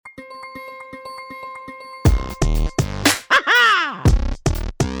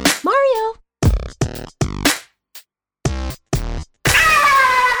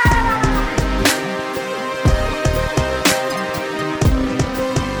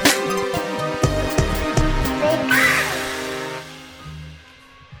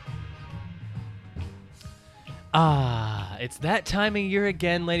It's that time of year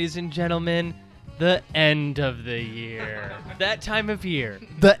again, ladies and gentlemen. The end of the year. That time of year.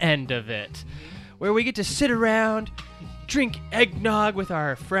 The end of it. Where we get to sit around, drink eggnog with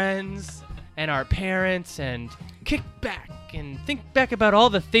our friends and our parents and kick back and think back about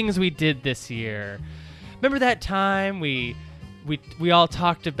all the things we did this year. Remember that time we all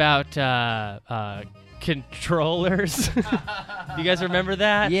talked about controllers? You guys remember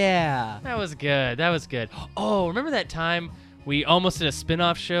that? Yeah. That was good. Oh, remember that time we almost did a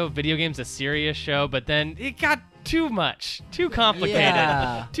spin-off show, Video Games a Serious Show, but then it got too complicated.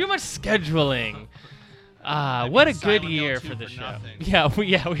 Yeah. Too much scheduling. What a good year for the show.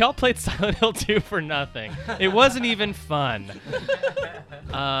 We all played Silent Hill 2 for nothing. It wasn't even fun.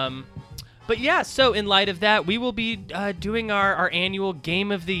 But yeah, so in light of that, we will be doing our annual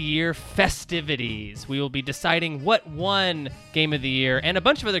Game of the Year festivities. We will be deciding what won Game of the Year and a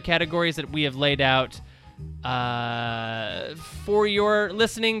bunch of other categories that we have laid out for your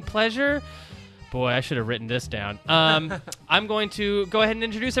listening pleasure. Boy, I should have written this down. I'm going to go ahead and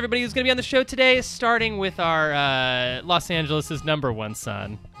introduce everybody who's going to be on the show today, starting with our Los Angeles' number one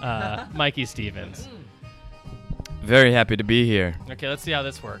son, Mikey Stevens. Very happy to be here. Okay, let's see how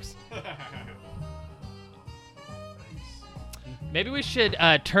this works. Maybe we should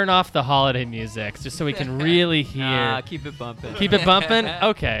turn off the holiday music just so we can really hear. Keep it bumping. Keep it bumping?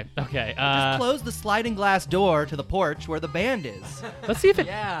 Okay. Just close the sliding glass door to the porch where the band is. Let's see if it...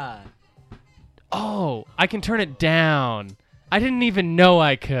 Yeah. Oh, I can turn it down. I didn't even know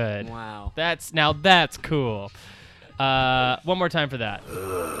I could. Wow. That's cool. One more time for that.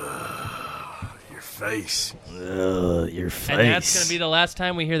 Your face. Your face. And that's going to be the last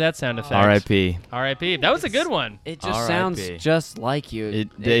time we hear that sound effect. R.I.P. R.I.P. That was a good one. It just R.I.P. sounds just like you. It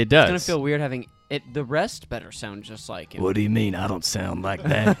It's does. gonna feel weird having it. The rest better sound just like him. What do you mean? I don't sound like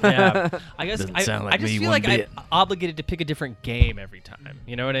that. Yeah. I guess Doesn't I sound like just me feel one like I'm bit. obligated to pick a different game every time.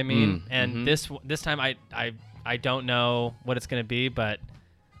 You know what I mean? And mhm. this time I don't know what it's going to be, but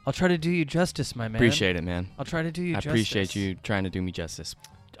I'll try to do you justice, my man. Appreciate it, man. I'll try to do you I justice. appreciate you trying to do me justice.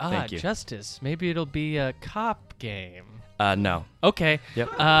 Thank you. Justice. Maybe it'll be a cop game. No. Okay. Yep.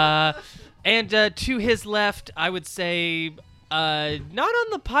 And to his left, I would say, not on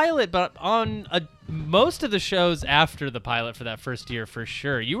the pilot, but on most of the shows after the pilot for that first year, for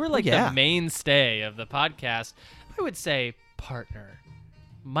sure. You were like the mainstay of the podcast. I would say partner,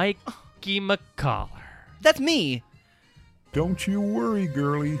 Mikey McCollar. That's me. Don't you worry,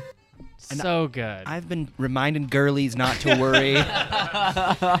 girlie. So good. I've been reminding girlies not to worry.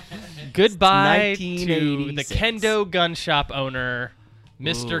 Goodbye to 1986. the Kendo gun shop owner,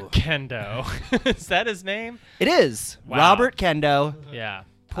 Mr. Kendo. Is that his name? It is. Wow. Robert Kendo. Yeah.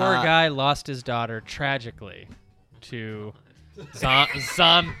 Poor guy lost his daughter tragically to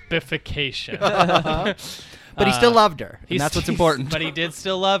zombification. But he still loved her. And that's what's important. But he did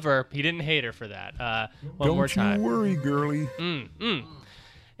still love her. He didn't hate her for that. One Don't more you time. worry, girlie.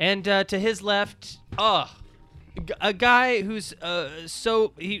 And to his left, a guy who's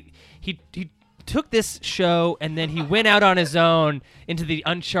he took this show and then he went out on his own into the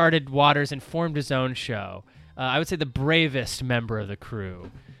uncharted waters and formed his own show. I would say the bravest member of the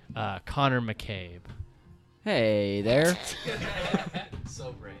crew, Connor McCabe. Hey there.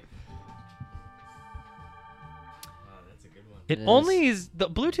 So brave. It It only is the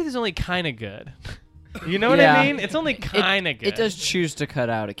Bluetooth is only kind of good. You know what I mean? It's only kind of good. It does choose to cut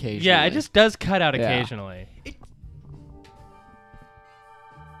out occasionally. Yeah, it just does cut out Yeah. occasionally.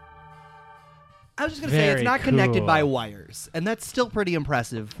 I was just going to say, it's Very not connected cool. by wires. And that's still pretty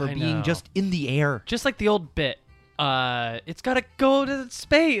impressive for I being know. just in the air. Just like the old bit. It's got to go to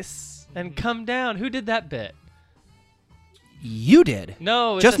space and come down. Who did that bit? You did.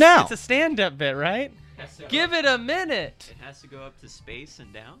 No, it's Just a, now. It's a stand-up bit, right? Give it a minute. It has to go up to space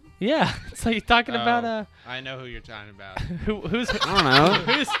and down? Yeah, it's like you're talking about I know who you're talking about. who's I don't know.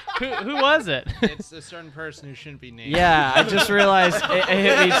 who was it? It's a certain person who shouldn't be named. Yeah, I just realized it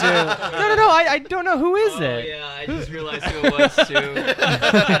hit me too. No, I don't know who is Oh, it. yeah, I just realized who it was, too.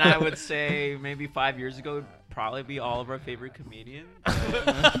 And I would say maybe 5 years ago, it'd probably be all of our favorite comedians.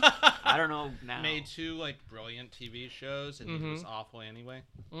 I don't know now. Made two brilliant TV shows, and he was awful anyway.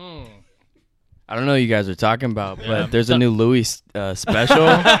 I don't know what you guys are talking about, but Yeah. there's a new Louis special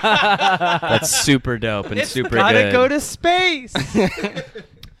that's super dope and It's super gotta good. go to space.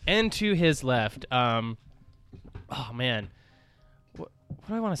 And to his left, oh man, what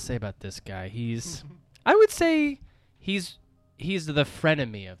do I want to say about this guy? I would say he's the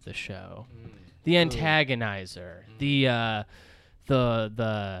frenemy of the show, the antagonizer, the villain.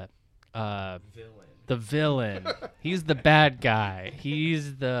 the villain. He's the bad guy.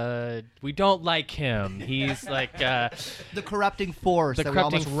 We don't like him. He's like The corrupting force The that we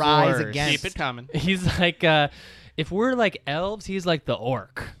almost corrupting rise force. against. Keep it coming. he's like if we're like elves, he's like the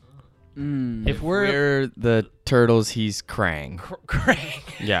orc. If We're the turtles. He's Krang. Krang,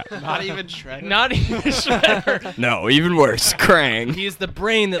 Yeah. Not even Shredder. not even Shredder. No, even worse. Krang. He's the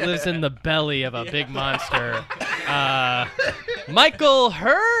brain that lives in the belly of a big monster. Michael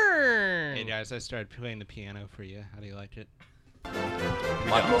Hearn. Hey guys, I started playing the piano for you. How do you like it?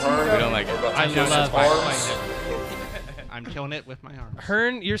 Michael Hearn. We don't like it. I love it. I'm killing it with my arms.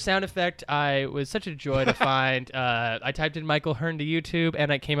 Hearn, your sound effect, was such a joy to find. I typed in Michael Hearn to YouTube,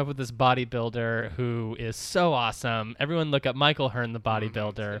 and I came up with this bodybuilder who is so awesome. Everyone look up Michael Hearn, the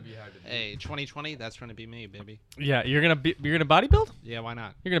bodybuilder. Hey, 2020, that's gonna be me, baby. Yeah, you're gonna bodybuild? Yeah, why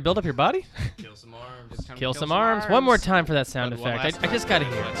not? You're gonna build up your body? Kill some arms. Just come Kill some arms. One more time for that sound But one effect. last I just gotta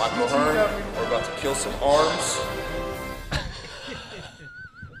hear it. Michael Hearn. We're about to kill some arms.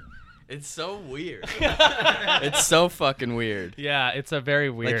 It's so weird. It's so fucking weird. Yeah, it's a very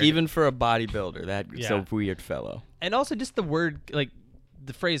weird. Like even for a bodybuilder, that's Yeah. a weird fellow. And also just the word, like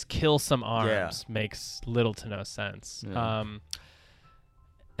the phrase "kill some arms" makes little to no sense. Yeah.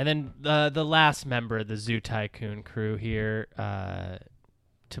 And then the last member of the Zoo Tycoon crew here,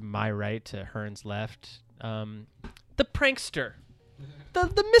 to my right, to Hearn's left, the prankster,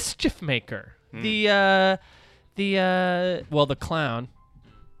 the mischief maker, the clown,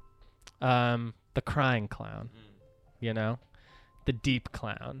 the crying clown, the deep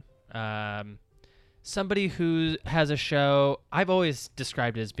clown. Somebody who has a show, I've always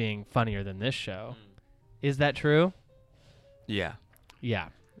described it as being funnier than this show. Is that true? Yeah. Yeah,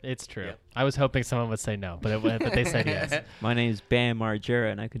 it's true. Yeah. I was hoping someone would say no, but they said yes. My name's Bam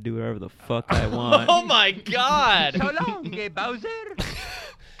Margera, and I could do whatever the fuck I want. Oh my God! So long, Bowser.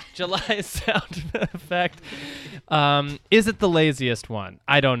 July's sound effect. Is it the laziest one?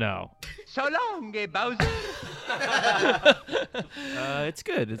 I don't know. So long, Bowser. It's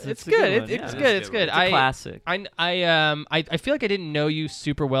good. It's It's a good. one, It's yeah. good. It's good. It's a classic. I feel like I didn't know you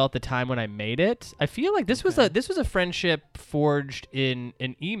super well at the time when I made it. I feel like this was a friendship forged in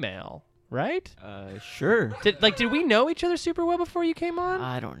an email, right? Sure. Did we know each other super well before you came on?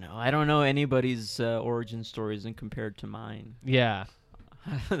 I don't know. I don't know anybody's origin stories and compared to mine. Yeah,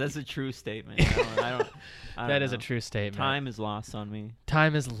 That's a true statement. I don't that is a know. true statement. Time is lost on me.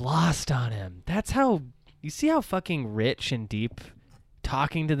 Time is lost on him. That's how you see how fucking rich and deep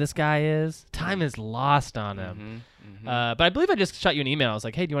talking to this guy is. Time is lost on him. But I believe I just shot you an email. I was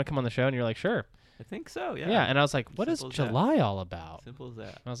like, "Hey, do you want to come on the show?" And you're like, "Sure." I think so. Yeah. Yeah. And I was like, "What is Simple as that. July all about?" Simple as that.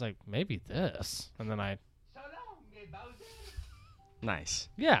 And I was like, "Maybe this." And then Nice.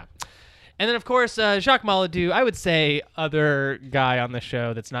 yeah. And then, of course, Jacques Maladou, I would say other guy on the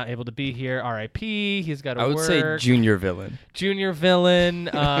show that's not able to be here, R.I.P. He's got to I work. would say junior villain. Junior villain,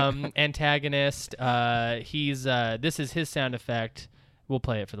 antagonist. This is his sound effect. We'll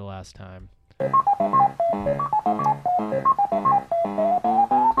play it for the last time.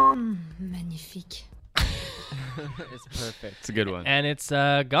 Magnifique. It's perfect. It's a good one. And it's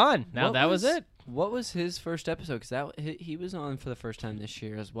gone. Now What that was it. What was his first episode? Because he was on for the first time this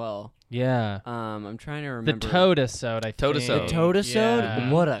year as well. Yeah. I'm trying to The remember. Toadisode, I think. Toadisode. The Toadisode? Yeah.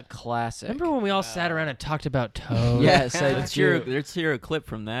 What a classic. Remember when we all sat around and talked about toads? Yes, I Let's do. hear a clip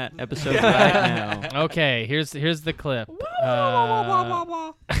from that episode right now. Okay, here's the clip.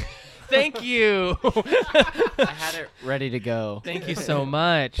 Thank you. I had it ready to go. Thank you so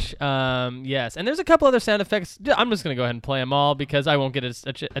much. Yes, and there's a couple other sound effects. I'm just going to go ahead and play them all because I won't get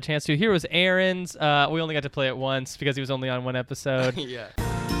a chance to. Here was Aaron's. We only got to play it once because he was only on one episode. Yeah.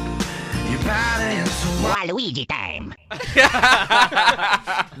 Waluigi time.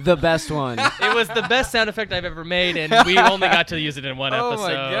 The best one. It was the best sound effect I've ever made, and we only got to use it in one episode. Oh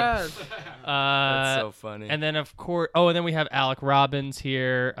my god. That's so funny. And then, of course, and then we have Alec Robbins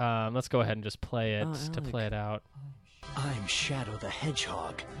here. Let's go ahead and just play it to Alec. play it out. I'm Shadow the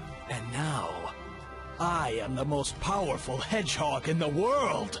Hedgehog, and now I am the most powerful hedgehog in the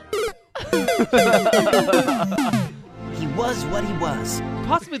world. He was what he was.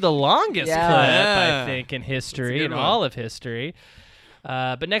 Possibly the longest Yeah. clip, Yeah. I think, in history, good in one. all of history.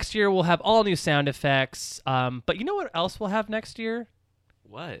 But next year we'll have all new sound effects. But you know what else we'll have next year?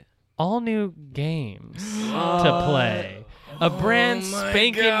 What? All new games to play. A brand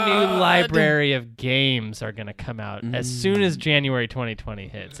spanking new library of games are going to come out as soon as January 2020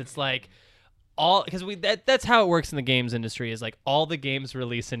 hits. It's like because that's how it works in the games industry is like all the games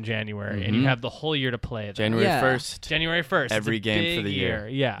release in January and you have the whole year to play them. January Yeah. 1st. January 1st. Every It's a game for big the year.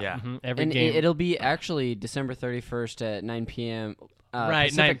 Yeah. Yeah. Every And game. it'll be actually December 31st at 9 p.m. Right,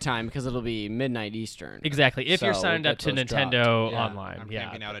 Pacific 9 time because it'll be midnight Eastern. Exactly. If you're So signed we'll up to get those dropped. Nintendo Yeah. Online, I'm yeah.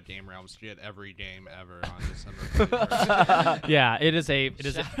 camping out at Game Realms to get every game ever on December 31st. Yeah, it is a out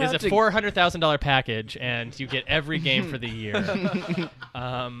to- $400,000 package, and you get every game for the year.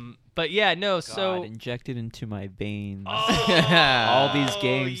 But yeah, no. God, So inject it into my veins. Oh, All these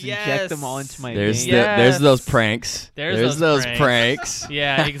games, inject them all yes. into my There's veins. there's those pranks. There's those those pranks.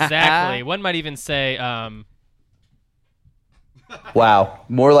 yeah, exactly. One might even say, Wow,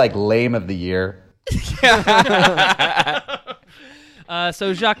 more like lame of the year.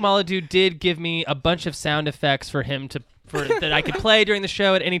 so Jacques Maladou did give me a bunch of sound effects for him that I could play during the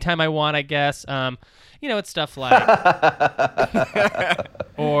show at any time I want, I guess. It's stuff like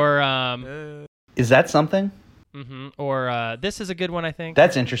or Is that something? or this is a good one, I think.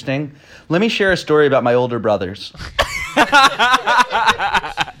 That's interesting. Let me share a story about my older brothers.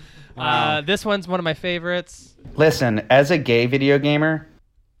 This one's one of my favorites. Listen, as a gay video gamer,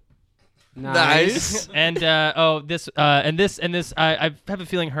 Nice. And this I have a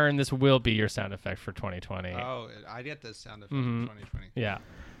feeling her and this will be your sound effect for 2020. Oh, I get this sound effect in 2020. Yeah.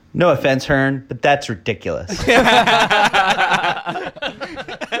 no offense, Hearn, but that's ridiculous.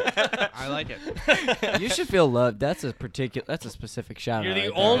 I like it. You should feel loved. That's a specific shout You're out. the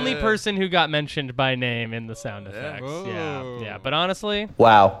right there. only person who got mentioned by name in the sound effects. Yeah. But honestly,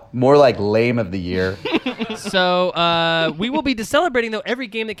 Wow, more like lame of the year. so we will be celebrating though every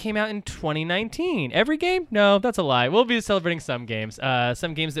game that came out in 2019. Every game? No, that's a lie. We'll be celebrating some games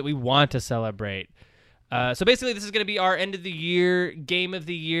that we want to celebrate. So basically, this is going to be our end of the year, game of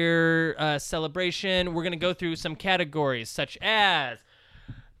the year celebration. We're going to go through some categories such as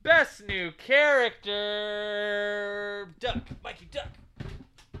Best New Character, Duck, Mikey Duck.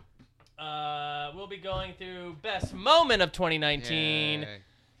 We'll be going through Best Moment of 2019. Yay.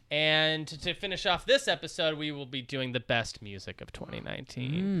 And to finish off this episode, we will be doing the best music of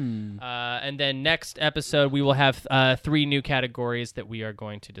 2019. And then next episode, we will have 3 new categories that we are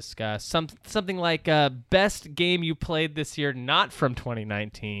going to discuss. Something like best game you played this year, not from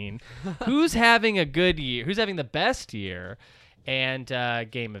 2019. Who's having a good year? Who's having the best year? And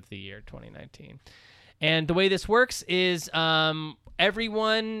game of the year 2019. And the way this works is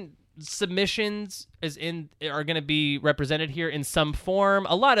everyone submissions are going to be represented here in some form.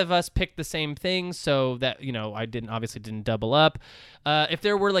 A lot of us picked the same thing, so that I didn't double up. If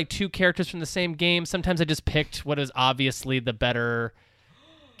there were like 2 characters from the same game, sometimes I just picked what is obviously the better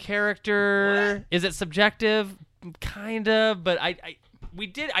character. What? Is it subjective? Kind of, but I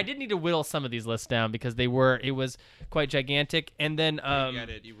did need to whittle some of these lists down because it was quite gigantic. And then You get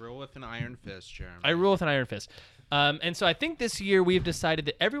it. You rule with an iron fist, Jeremy. I rule with an iron fist. And so I think this year we've decided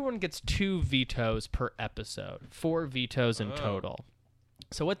that everyone gets 2 vetoes per episode, 4 vetoes in total.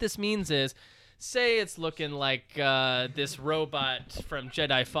 So what this means is, say it's looking like this robot from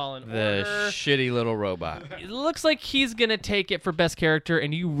Jedi Fallen Order. The shitty little robot. It looks like he's going to take it for best character,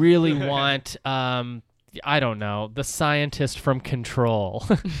 and you really want, I don't know, the scientist from Control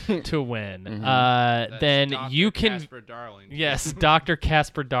to win. Then Dr. you can... Casper Darling. Yes, Dr.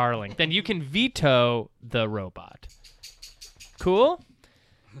 Casper Darling. Then you can veto the robot. Cool?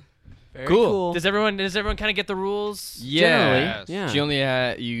 Very Cool. cool. Does everyone kind of get the rules? Yeah. Yeah. You only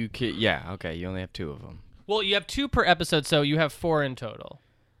have you only have 2 of them. Well, you have 2 per episode, so you have 4 in total.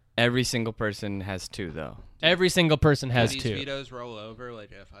 Every single person has 2 though. Every single person has Do these 2. vetoes roll over?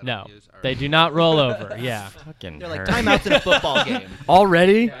 Like if I don't No, use they do not roll over. Yeah. Fucking They're like Hearn. timeouts in a football game.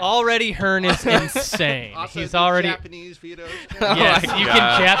 Already? Already, Hearn is insane. Also, He's the already... Japanese vetoes. Yes, my you God.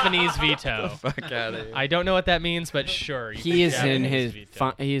 can Japanese veto. Fuck out of here. I don't know what that means, but sure. You He can is in Japanese his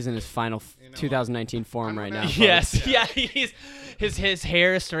veto. he is in his final 2019 form right now. Yes, folks. yeah, his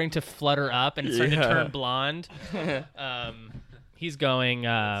hair is starting to flutter up and it's starting to Yeah. turn blonde. He's going.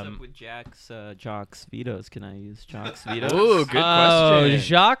 What's up with Jock's vetoes? Can I use Jock's vetoes? Ooh, good Oh, question.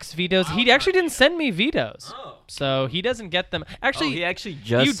 Jacques vetoes. He actually didn't send me vetoes, so he doesn't get them. Actually, He actually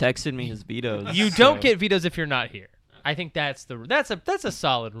just you- texted me his vetoes. you don't get vetoes if you're not here. I think that's a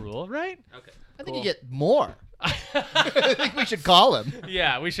solid rule, right? I think you get more. I think we should call him.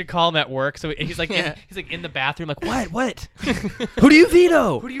 Yeah, we should call him at work. So he's like, he's like in the bathroom, like, what? Who do you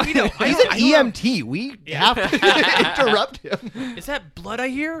veto? Who do you veto? He's an EMT. We have to interrupt him. Is that blood I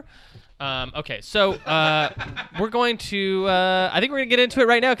hear? Okay, so we're going to. I think we're gonna get into it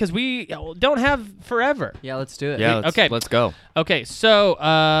right now because we don't have forever. Yeah, let's do it. Yeah, Okay. let's go. Okay, so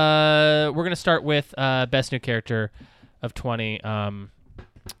we're gonna start with best new character of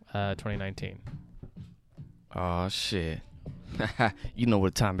 2019. Oh shit. You know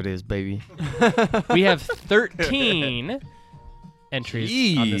what time it is, baby. We have 13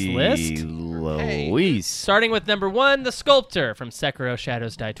 entries on this list. Louise. Starting with number 1, the Sculptor from Sekiro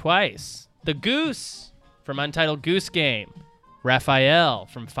Shadows Die Twice. The Goose from Untitled Goose Game. Raphael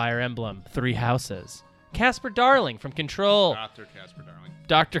from Fire Emblem 3 Houses. Casper Darling from Control. Dr. Casper Darling.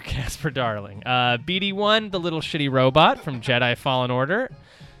 Dr. Casper Darling. BD1, the little shitty robot from Jedi Fallen Order.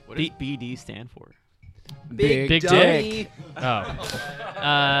 What does BD stand for? Big Dummy. Dick.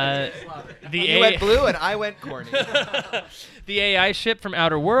 The You went blue and I went corny. The AI ship from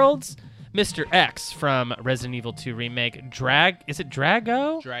Outer Worlds. Mr. X from Resident Evil 2 Remake. Is it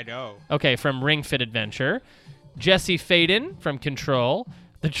Drago? Drago. Okay, from Ring Fit Adventure. Jesse Faden from Control.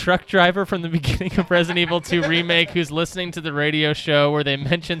 The truck driver from the beginning of Resident Evil 2 Remake who's listening to the radio show where they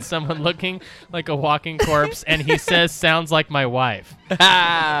mention someone looking like a walking corpse and he says, sounds like my wife.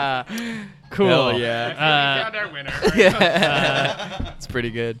 Cool. Hell yeah. We found our winner. It's pretty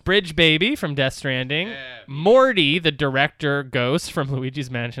good. Bridge Baby from Death Stranding. Morty, the director ghost from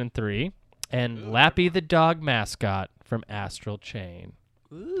Luigi's Mansion 3. And Lappy the dog mascot from Astral Chain.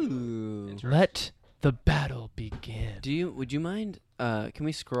 Ooh. Let the battle begin. Would you mind? Can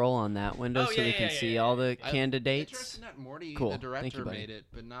we scroll on that window so we can see all the candidates? Interesting that Morty, Cool. the Thank you, director, buddy. made it,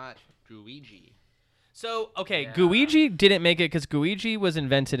 but not Guigi. So, okay, Guigi didn't make it because Guigi was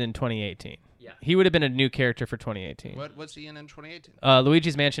invented in 2018. Yeah. He would have been a new character for 2018. What's he in 2018?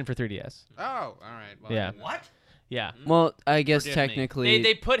 Luigi's Mansion for 3DS. Oh, all right. Well, Yeah. What? Yeah. Well, I guess Forgive me. technically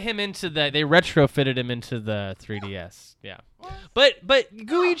They put him into they retrofitted him into the 3DS. Yeah. But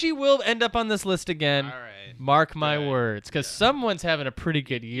Guigi will end up on this list again. All right. Mark my words, because someone's having a pretty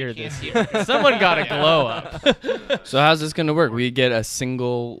good year this year. Someone got a glow up. So how's this gonna work? We get a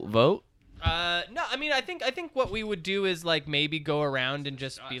single vote? No, I mean, I think what we would do is like maybe go around and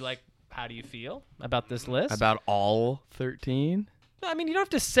just be like, how do you feel about this list? About all 13? No, I mean, you don't have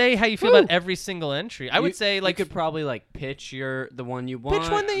to say how you feel about every single entry. I would say like you could probably like pitch the one you want.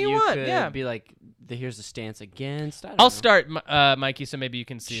 one that you want, could yeah. Be like, here's the stance against. I'll start, Mikey, so maybe you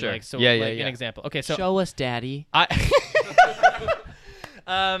can see Sure. like so Yeah, like yeah. an example. Okay, so Show us, Daddy. I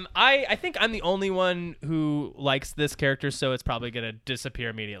think I'm the only one who likes this character, so it's probably gonna disappear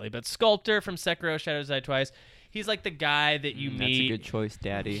immediately. But Sculptor from Sekiro Shadows Die Twice, he's like the guy that you meet. That's a good choice,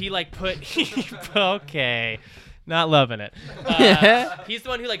 Daddy. He like okay. Not loving it. He's the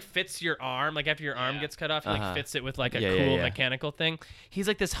one who like fits your arm. Like after your arm gets cut off, he like fits it with like a cool mechanical thing. He's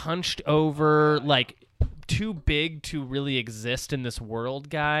like this hunched over, like too big to really exist in this world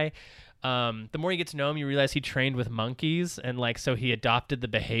guy. The more you get to know him, you realize he trained with monkeys, and like so he adopted the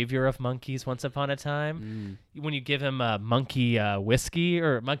behavior of monkeys once upon a time. When you give him a monkey whiskey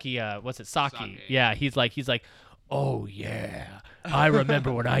or monkey sake. Yeah, he's like, oh yeah, I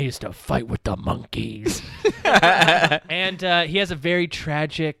remember when I used to fight with the monkeys. And he has a very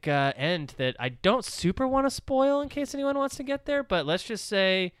tragic end that I don't super want to spoil in case anyone wants to get there, but let's just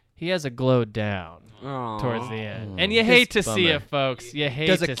say he has a glow down towards the end. And you hate to see it, folks. You hate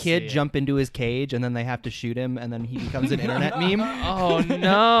to see it. Does a kid jump into his cage and then they have to shoot him and then he becomes an internet meme? Oh,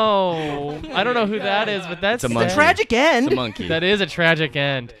 no. I don't know who that is, but that's It's a monkey. Tragic end. It's a monkey. That is a tragic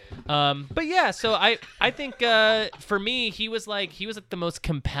end. But yeah, so I think for me, he was like the most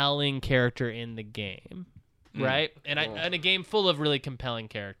compelling character in the game, right? And in a game full of really compelling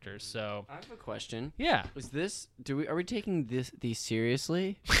characters. So I have a question. yeah, Is this? Are we taking these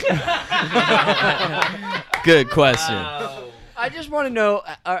seriously? Good question. I just want to know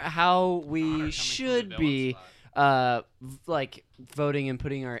how we should be, like voting and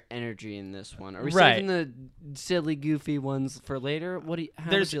putting our energy in this one. Are we Right. saving the silly, goofy ones for later?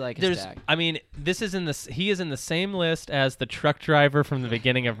 How would you like a stack? I mean, he is in the same list as the truck driver from the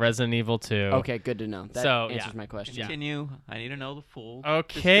beginning of Resident Evil 2. Okay, good to know. That So, answers yeah. my question. Continue. I need to know the full.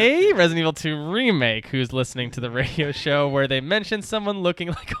 Okay, Resident Evil 2 Remake, who's listening to the radio show where they mention someone looking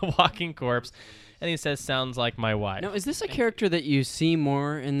like a walking corpse, and he says, sounds like my wife. Now, is this a character that you see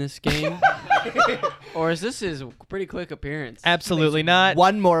more in this game? Or is this his pretty quick appearance? Absolutely not.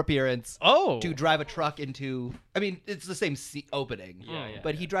 One more appearance. Oh. To drive a truck into. I mean, it's the same opening. Yeah.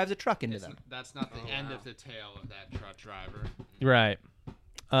 But he drives a truck into them. That's not the end of the tale of that truck driver. Right.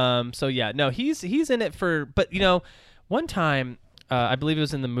 So yeah, no, he's in it for. But you know, one time, I believe it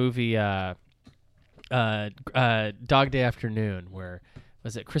was in the movie Dog Day Afternoon, where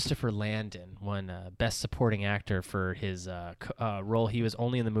was it Christopher Landon won Best Supporting Actor for his role. He was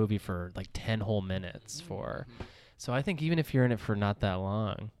only in the movie for like 10 whole minutes for. So I think even if you're in it for not that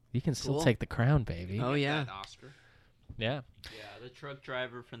long, you can still Cool. take the crown, baby. Oh yeah. Oscar. Yeah. Yeah, the truck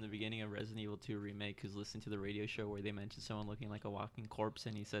driver from the beginning of Resident Evil 2 Remake who's listening to the radio show where they mention someone looking like a walking corpse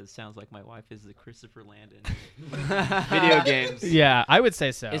and he says, sounds like my wife is the Christopher Landon. Video games. Yeah, I would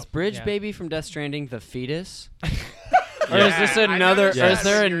say so. Is Bridge Yeah. Baby from Death Stranding the fetus? Or is this another? Or is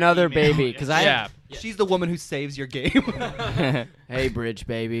there another baby? Because She's the woman who saves your game. Hey, bridge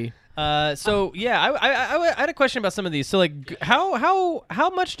baby. So yeah, I had a question about some of these. So like, how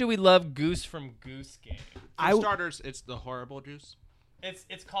much do we love Goose from Goose Game? For starters, it's the horrible juice.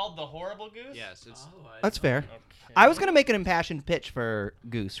 It's called the Horrible Goose. Yes, it's. That's fair. I was gonna make an impassioned pitch for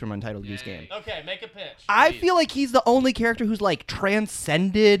Goose from Untitled Goose Game. Okay, make a pitch. I feel like he's the only character who's like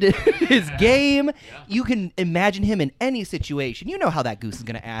transcended his game. You can imagine him in any situation. You know how that goose is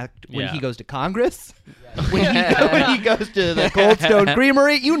gonna act when he goes to Congress, when he goes to the Cold Stone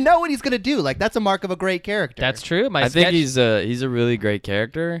Creamery. You know what he's gonna do. Like that's a mark of a great character. That's true. I think he's a really great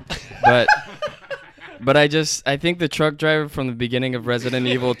character, but. But I think the truck driver from the beginning of Resident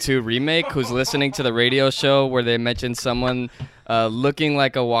Evil 2 Remake, who's listening to the radio show where they mention someone looking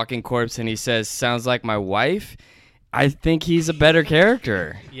like a walking corpse and he says, "Sounds like my wife," I think he's a better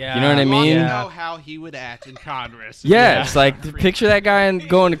character. Yeah. You know what I mean? I know how he would act in Congress. Yeah, it's like picture that guy and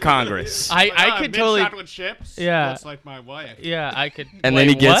going to Congress. I could totally. Shot with chips. Yeah. Looks like my wife. Yeah, I could. And then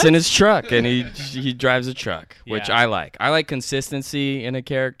he gets in his truck and he drives a truck, which I like. I like consistency in a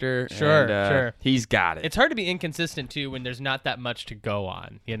character. Sure, and, sure. He's got it. It's hard to be inconsistent too when there's not that much to go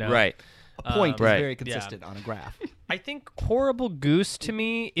on. You know. Right. A point is very consistent on a graph. I think Horrible Goose to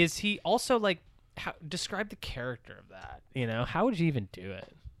me is he also like. Describe the character of that. You know, how would you even do it?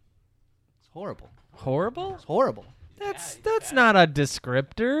 It's horrible. Horrible? It's horrible. That's not a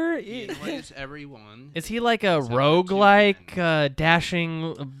descriptor. He annoys everyone. Is he like a roguelike,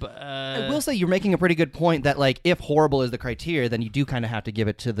 dashing? I will say you're making a pretty good point that like if horrible is the criteria, then you do kind of have to give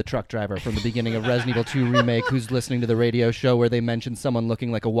it to the truck driver from the beginning of Resident Evil 2 Remake who's listening to the radio show where they mention someone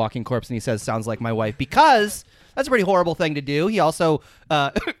looking like a walking corpse and he says, "Sounds like my wife," because that's a pretty horrible thing to do. He also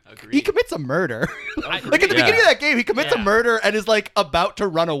he commits a murder. Like at the beginning of that game, he commits a murder and is like about to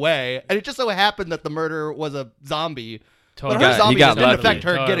run away, and it just so happened that the murder was a zombie. Totally. But her zombie got didn't lucky. affect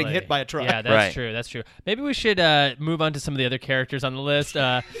her getting hit by a truck. Yeah, that's true. That's true. Maybe we should move on to some of the other characters on the list.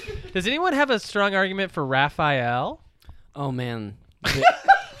 Does anyone have a strong argument for Raphael? Oh man.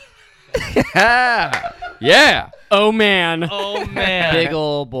 Yeah. Oh man. Oh man. Big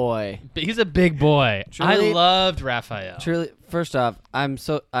old boy. He's a big boy. Truly- I loved Raphael. Truly, first off, I'm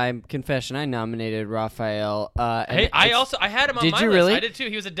confession. I nominated Raphael. Hey, I had him on Did my you list. really? I did too.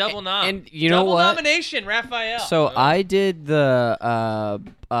 He was a double nom. And you know double what? nomination, Raphael. So I did the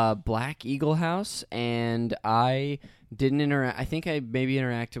Black Eagle House, and I didn't interact. I think I maybe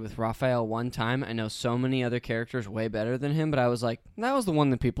interacted with Raphael one time. I know so many other characters way better than him, but I was like, that was the one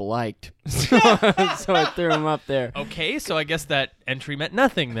that people liked, so I threw him up there. Okay, so I guess that entry meant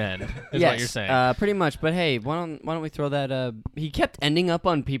nothing then. Is Yes, what you're saying? pretty much. But hey, why don't we throw that? He kept ending up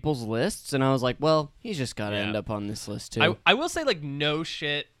on people's lists, and I was like, well, he's just got to end up on this list too. I will say, like, no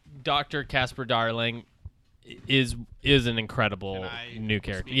shit, Dr. Casper Darling is an incredible new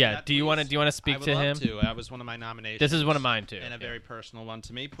character. Yeah. Do you want to speak to him? That was one of my nominations. This is one of mine too. And a very personal one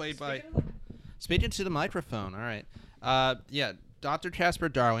to me, played by. Speaking to the microphone. All right. Yeah. Dr. Casper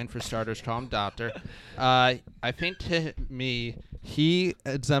Darling, for starters, call him Doctor. I think to me, he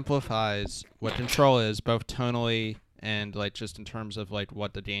exemplifies what Control is, both tonally and like just in terms of like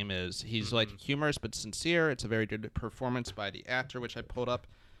what the game is. He's like humorous but sincere. It's a very good performance by the actor, which I pulled up.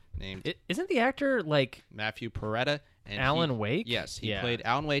 Isn't the actor like Matthew Peretta? And Alan Wake? Yes, he played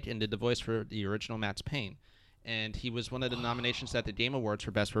Alan Wake and did the voice for the original Max Payne. And he was one of the nominations at the Game Awards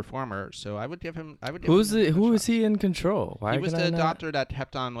for Best Performer. So I would give him. Who is he in Control? Why he was the doctor that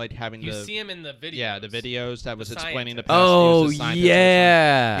kept on like having You see him in the videos. Yeah, the videos that was explaining the past. Oh he was a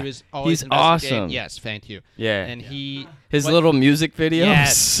yeah, he was always he's awesome. Yes, thank you. Yeah, and his little music video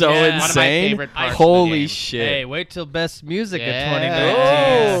Yes, so yeah. insane. One of my favorite parts Holy of the game. shit! Hey, wait till Best Music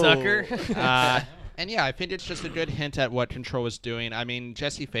Yeah. of 2019, sucker. And yeah, I think it's just a good hint at what Control is doing. I mean,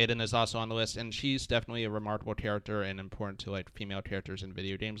 Jessie Faden is also on the list, and she's definitely a remarkable character and important to like female characters in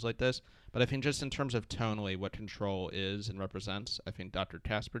video games like this. But I think just in terms of tonally, what Control is and represents, I think Dr.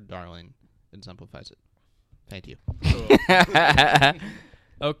 Casper Darling exemplifies it. Thank you.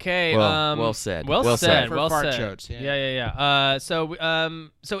 Okay. Well said. Well said. For Well fart said. jokes, Yeah. So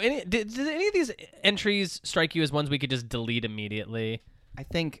did any of these entries strike you as ones we could just delete immediately? I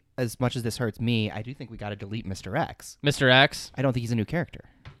think as much as this hurts me, I do think we got to delete Mr. X. Mr. X? I don't think he's a new character.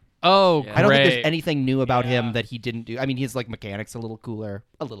 Oh, I don't think great. there's anything new about him that he didn't do. I mean, his like mechanics a little cooler.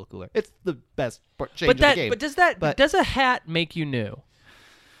 It's the best change of the game. But does a hat make you new?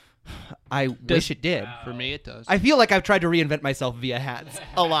 I wish it did. For me, it does. I feel like I've tried to reinvent myself via hats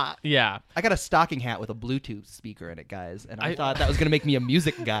a lot. Yeah. I got a stocking hat with a Bluetooth speaker in it, guys, and I thought that was going to make me a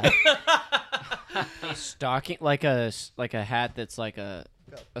music guy. A stocking, like a hat that's like a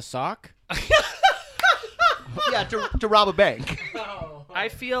sock. Yeah, to rob a bank. I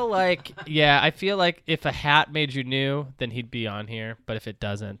feel like if a hat made you new, then he'd be on here. But if it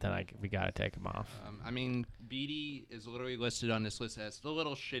doesn't, then we gotta take him off. I mean, Beatty is literally listed on this list as the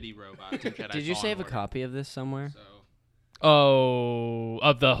little shitty robot. in Jedi Did you Fallen save a Order. copy of this somewhere? So, Oh,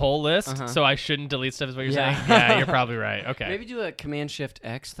 of the whole list? Uh-huh. So I shouldn't delete stuff is what you're Yeah. saying? Yeah, you're probably right. Okay. Maybe do a Command Shift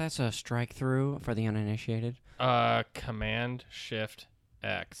X. That's a strike through for the uninitiated. Command Shift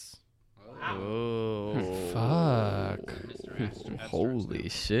X. Oh, Fuck. Holy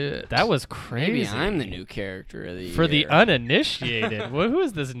shit! That was crazy. Maybe I'm the new character of the year. For the uninitiated. Well, who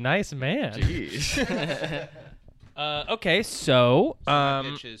is this nice man? Jeez. Okay, so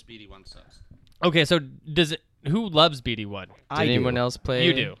bitches, BD1 sucks. okay, so who loves BD1? I Did do. anyone else play?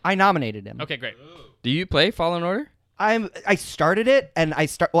 You do. I nominated him. Okay, great. Do you play Fallen Order? I started it and I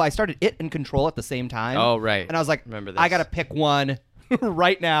started it and Control at the same time. Oh, right. And I was like, Remember this. I gotta pick one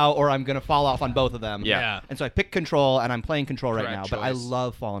right now, or I'm gonna fall off on both of them. Yeah. And so I picked Control, and I'm playing Control right Correct now. But I choice.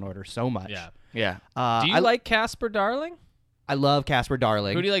 love Fallen Order so much. Yeah. Yeah. Do you I like Casper Darling? I love Casper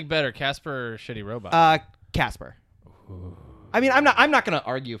Darling. Who do you like better, Casper or Shitty Robot? Casper. I mean, I'm not gonna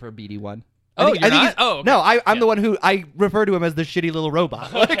argue for BD1. Oh, you're not? he's- Oh, okay. no, I'm Yeah. the one who I refer to him as the shitty little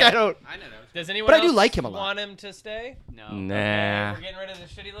robot. Like I don't. I know. Does anyone But I do else like him a lot. want him to stay? No. Nah. We're getting rid of the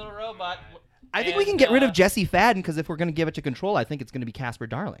shitty little robot. I think we can And, get rid of Jesse Fadden because if we're gonna give it to Control, I think it's gonna be Casper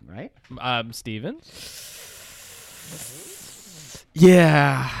Darling, right? Steven?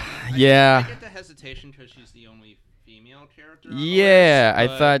 Yeah. I Yeah. get the hesitation because she's the only female character. on the Yeah,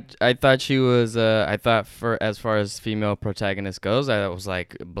 list, but I thought she was. I thought for as far as female protagonist goes, I was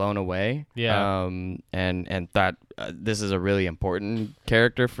like blown away. Yeah. And thought this is a really important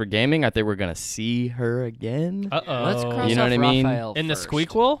character for gaming. I think we're gonna see her again Uh-oh. Let's cross You know off what I mean? Raphael In the first.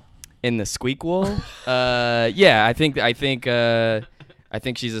 Squeakquel? in the Squeakquel. Yeah, I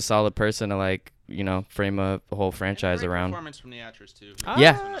think she's a solid person to like frame a whole franchise great around. performance from the actress too.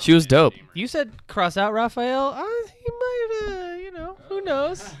 Yeah, she was dope. You said cross out Raphael. He might, who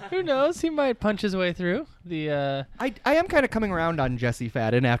knows? Who knows? He might punch his way through the. I am kind of coming around on Jesse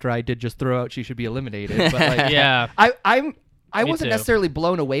Fadden after I did just throw out she should be eliminated. But like, Yeah. I Me wasn't too. necessarily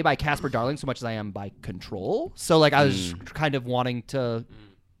blown away by Casper Darling so much as I am by Control. So like I was kind of wanting to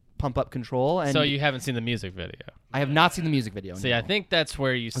pump up Control, and So you haven't seen the music video. I have not seen the music video. See, no. I think that's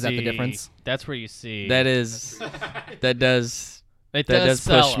where you see. Is that the difference? That's where you see. That is, that does It that does does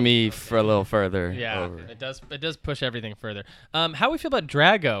push sell 'em. me for a little further. Yeah, over. it does. It does push everything further. How we feel about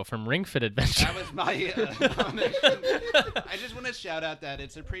Drago from Ring Fit Adventure? That was my nomination. I just want to shout out that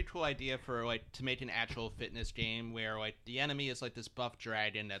it's a pretty cool idea for to make an actual fitness game where the enemy is this buff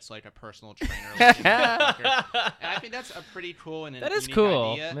dragon that's like a personal trainer. And I think that's a pretty cool and That is unique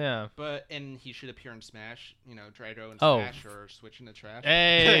cool, idea. yeah. And he should appear in Smash. Drago in Oh. Smash or Switch in the trash.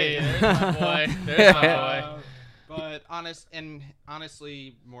 Hey, there's my boy. There's my boy. But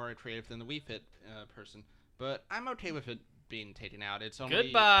honestly, more creative than the Wii Fit person. But I'm okay with it being taken out. It's only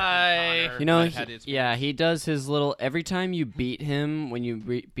Goodbye. Connor You know, that had its yeah, he does his little. Every time you beat him, when you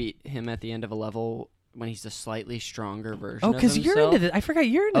beat him at the end of a level, when he's a slightly stronger version. Oh, because because you're into this. I forgot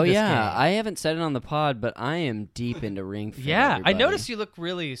you're into Oh this yeah, game. I haven't said it on the pod, but I am deep into Ring Fit. Yeah, I everybody. noticed you look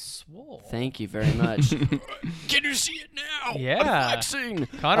really swole. Thank you very much. Can you see it now? Yeah. Flexing.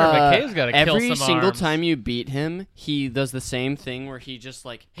 Connor McKay's got to kill Every some single arms. time you beat him, he does the same thing where he just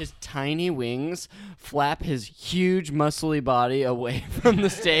his tiny wings flap his huge muscly body away from the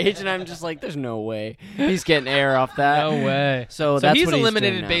stage, and I'm just like, there's no way he's getting air off that. No way. So that's he's what he's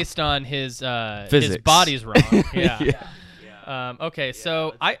eliminated doing now. based on his Physics. body's wrong. Yeah. Yeah. Okay,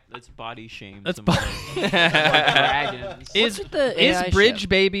 so let's body shame. Let's somebody. body- Dragons. is with the AI Bridge ship?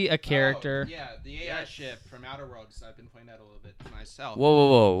 Baby a character? Yeah, the AI ship from Outer Worlds. I've been playing that a little bit myself.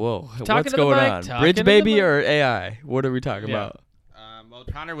 Whoa. Talking What's to the going mic, on? talking Bridge to the baby mic. or AI? What are we talking Yeah. about? Well,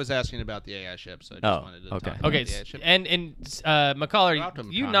 Connor was asking about the AI ship, so I just Oh, wanted to okay. talk about Okay, the AI ship. and McCullough,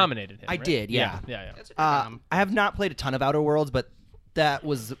 Welcome, you Connor. nominated him. I right? did, yeah. Yeah. That's a good I have not played a ton of Outer Worlds, but that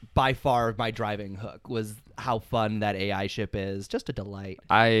was by far my driving hook. Was how fun that AI ship is. Just a delight.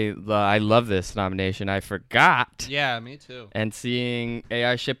 I love this nomination. I forgot. Yeah, me too. And seeing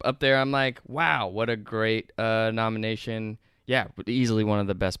AI ship up there, I'm like, wow, what a great nomination. Yeah, easily one of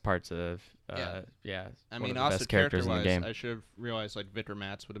the best parts of. Yeah. I one mean, of the also best characters in the character-wise, game. I should have realized Victor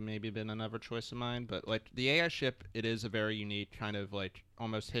Mats would have maybe been another choice of mine. But the AI ship, it is a very unique kind of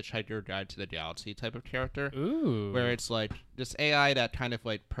almost Hitchhiker Guide to the Galaxy type of character. Ooh. Where it's this AI that kind of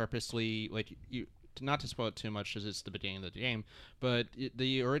purposely you. Not to spoil it too much because it's the beginning of the game, but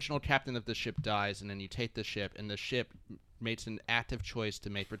the original captain of the ship dies, and then you take the ship, and the ship makes an active choice to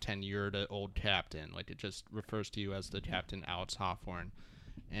make pretend you're the old captain. It just refers to you as the captain, Alex Hawthorne.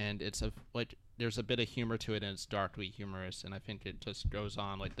 And it's there's a bit of humor to it, and it's darkly humorous, and I think it just goes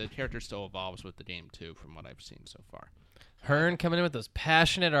on. Like, the character still evolves with the game, too, from what I've seen so far. Hearn coming in with those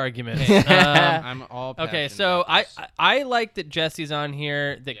passionate arguments. I'm all okay, passionate so about this. I like that Jesse's on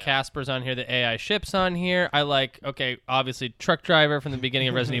here, that Casper's on here, that AI Ship's on here. I like, obviously Truck Driver from the beginning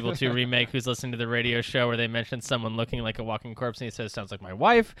of Resident Evil 2 Remake, who's listening to the radio show where they mentioned someone looking like a walking corpse, and he says, sounds like my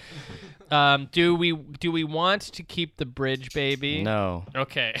wife. Do we want to keep the bridge baby? No.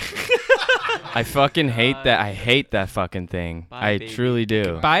 Okay. I fucking hate that. I hate that fucking thing. I truly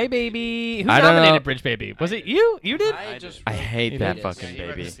do. Bye, baby. Who I don't nominated know. Bridge Baby? Was it you? You did? I hate that fucking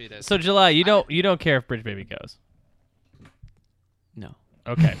baby. So July, you don't care if Bridge Baby goes? No.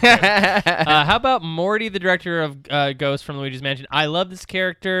 Okay. How about Morty, the director of Ghost from Luigi's Mansion? I love this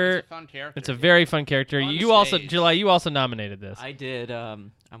character. It's a fun character. It's a very fun character. Fun You also, stage. July, you also nominated this. I did.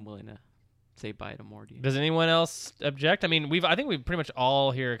 I'm willing to say bye to Morty. Does anyone else object? I mean, I think we've pretty much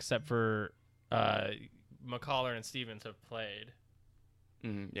all here except for McCollar and Stevens have played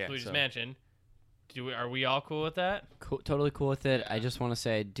Yeah. Luigi's so. Mansion. Are we all cool with that? Totally cool with it. I just want to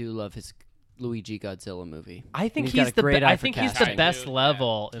say I do love his Luigi Godzilla movie. I think got a great eye I for think he's the casting. best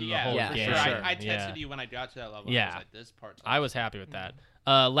level in the whole for game. sure. Sure. I texted Yeah. you when I got to that level. Yeah. I was like, this part's I was happy with that.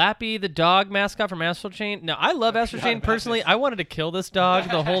 Lappy, the dog mascot from Astral Chain. Now, I love Astral Chain personally. I wanted to kill this dog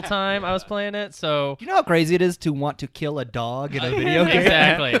the whole time I was playing it. So Do you know how crazy it is to want to kill a dog in a video game?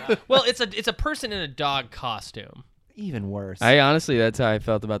 exactly. Well, it's a person in a dog costume. Even worse. Honestly, that's how I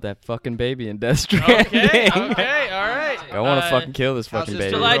felt about that fucking baby in Death Stranding. Okay, all right. I want to fucking kill this how's fucking this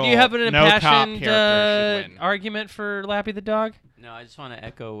baby. July, do you have an No top impassioned character should win. argument for Lappy the dog? No, I just want to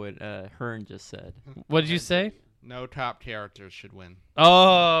echo what Hearn just said. What did you say? No top characters should win.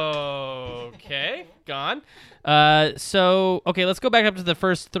 Oh, okay. Gone. So, let's go back up to the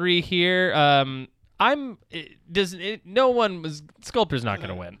first three here. Sculptor's not going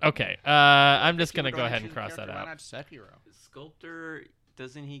to win. Okay. I'm just going to go ahead and cross that Why out. not Sekiro? Sculptor,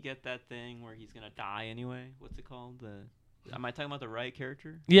 doesn't he get that thing where he's gonna die anyway? What's it called? Am I talking about the right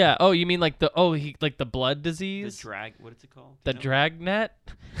character? Yeah. Oh, you mean like the blood disease? What is it called? The dragnet?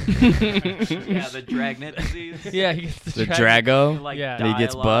 Yeah, the dragnet disease. Yeah, he gets The drag- Drago. Like, Yeah. And he die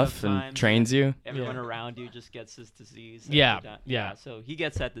gets a lot buff of and times, trains you. Everyone Yeah. around you just gets this disease. Yeah, Every time. yeah. So he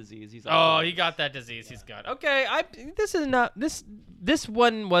gets that disease. He's Oh, he got that disease. He's gone. Okay, this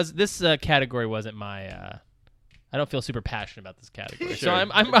category wasn't my. I don't feel super passionate about this category, so Sure.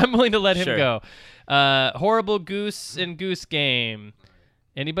 I'm willing to let him Sure. go. Horrible Goose and Goose Game.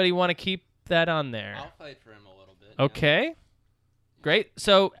 Anybody want to keep that on there? I'll fight for him a little bit. Okay, great.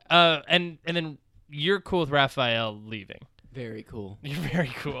 So and then you're cool with Raphael leaving. Very cool. You're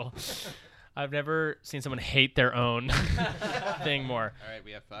very cool. I've never seen someone hate their own thing more. All right,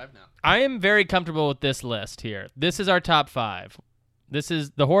 we have 5 now. I am very comfortable with this list here. This is our top 5. This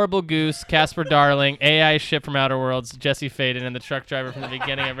is the Horrible Goose, Casper Darling, AI Ship from Outer Worlds, Jesse Faden, and the truck driver from the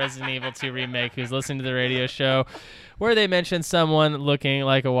beginning of Resident Evil 2 Remake who's listening to the radio show where they mention someone looking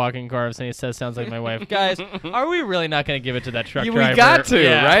like a walking corpse and he says, sounds like my wife. Guys, are we really not going to give it to that truck We driver? got to,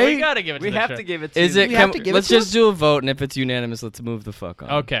 Yeah, right? We got to give it to We that have truck- to give it to Is him. it? We have to give it Let's to just do a vote, and if it's unanimous, let's move the fuck on.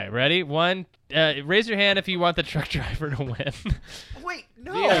 Okay, ready? One. Raise your hand if you want the truck driver to win. Wait,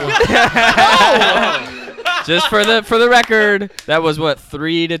 no. Just for the record, that was what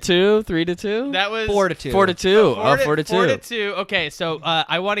 3-2, 3-2. That was 4-2. 4-2. Oh, 4-2. 4-2. Okay, so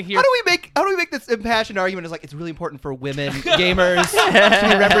I want to hear. How do we make this impassioned argument? It's like it's really important for women gamers to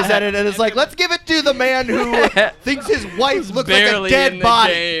be represented, and it's like let's give it to the man who thinks his wife looks like a Barely dead in the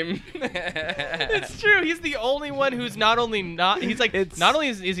body. game. It's true. He's the only one who's not only not. He's like not only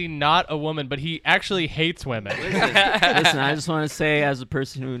is he not a woman, but he actually hates women. Listen, I just want to say, as a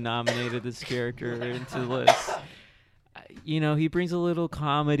person who nominated this character into the list, he brings a little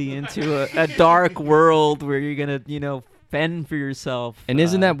comedy into a dark world where you're gonna, fend for yourself. And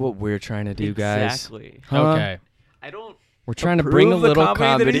isn't that what we're trying to do, guys? Exactly. Huh? Okay. I don't. We're trying to bring a approve the little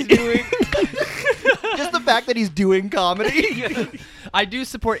comedy comedy. that he's doing. Just the fact that he's doing comedy. I do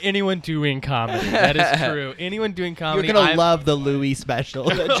support anyone doing comedy. That is true. Anyone doing comedy. You're gonna I'm- love the Louis special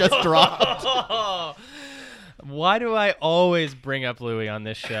that just dropped. Why do I always bring up Louis on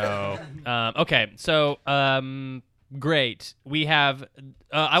this show? Okay, so great. We have.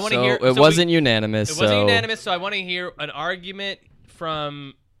 I want to So hear. it wasn't unanimous. It wasn't so unanimous, so I want to hear an argument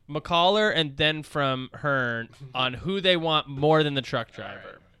from McCollar and then from Hearn on who they want more than the truck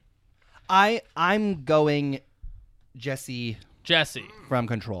driver. I'm going Jesse from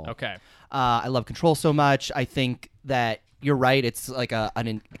Control. Okay. I love Control so much. I think that you're right. It's like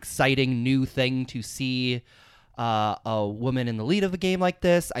an exciting new thing to see a woman in the lead of a game like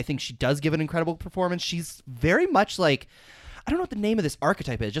this. I think she does give an incredible performance. She's very much like, don't know what the name of this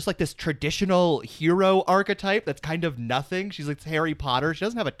archetype is. Just like this traditional hero archetype that's kind of nothing. She's like Harry Potter. She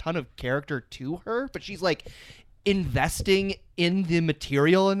doesn't have a ton of character to her, but she's like investing in the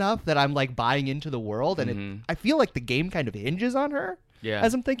material enough that I'm like buying into the world, and I feel like the game kind of hinges on her. Yeah.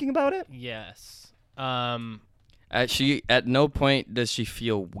 As I'm thinking about it. Yes. At no point does she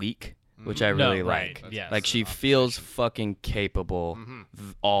feel weak, which I really like. Right. Yes. Like she feels fucking capable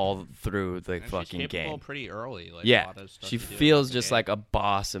all through the And fucking she's capable game. pretty early. Like, a Yeah, lot of stuff she to do in feels the just game. like a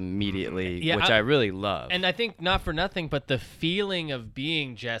boss immediately, Yeah, which I really love. And I think not for nothing, but the feeling of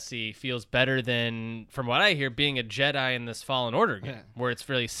being Jesse feels better than, from what I hear, being a Jedi in this Fallen Order game, where it's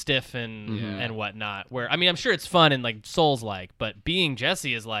really stiff and whatnot. Where I mean, I'm sure it's fun and like Souls-like, but being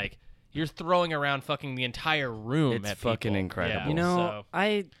Jesse is like you're throwing around fucking the entire room. It's at fucking people. incredible. Yeah, You know,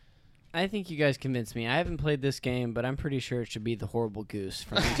 so. I think you guys convinced me. I haven't played this game, but I'm pretty sure it should be the Horrible Goose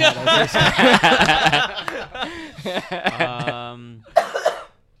from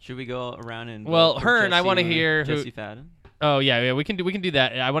Should we go around and Well, vote for Hearn, I want to Jesse- hear who. Jesse Fadden? Oh yeah, we can do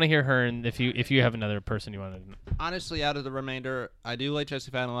that. I want to hear Hearn if you have another person you want to. Honestly, out of the remainder, I do like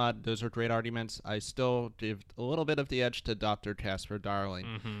Jesse Fadden a lot. Those are great arguments. I still give a little bit of the edge to Dr. Casper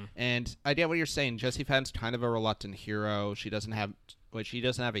Darling. And I get what you're saying. Jesse Fadden's kind of a reluctant hero. She doesn't have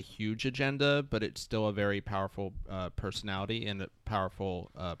a huge agenda, but it's still a very powerful personality and a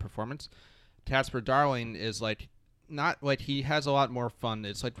powerful performance. Casper Darling is like not like he has a lot more fun.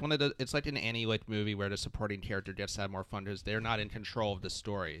 It's like it's like an Annie like movie where the supporting character gets to have more fun because they're not in control of the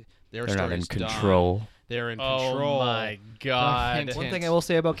story. They're not in story's done. control. They're in Oh control. my God. One thing I will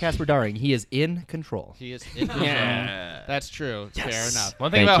say about Casper Darling, he is in control. He is in control. That's true. It's fair enough.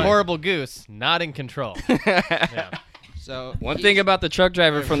 One thing Thank about you. Horrible Goose, not in control. Yeah. So One thing about the truck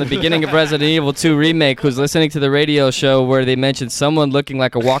driver from the beginning of Resident Evil 2 Remake who's listening to the radio show where they mentioned someone looking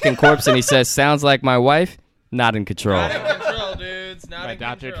like a walking corpse and he says, sounds like my wife, not in control. Not in control, dudes. Not by in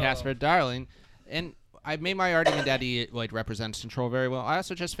Dr. control. Casper Darling, and I made my argument that he like represents control very well. I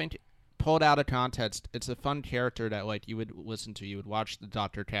also just think pulled out of context, it's a fun character that like you would listen to. You would watch the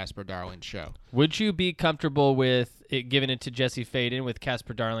Dr. Casper Darling show. Would you be comfortable with it giving it to Jesse Faden with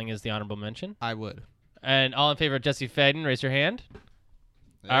Casper Darling as the honorable mention? I would. And all in favor of Jesse Faden, raise your hand.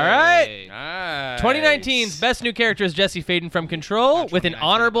 All right. Hey. Nice. 2019's best new character is Jesse Faden from Control, with an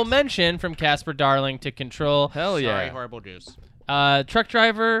honorable mention from Casper Darling to Control. Hell yeah. Sorry, Horrible Juice. Truck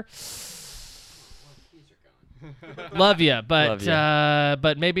driver. Love ya, but Love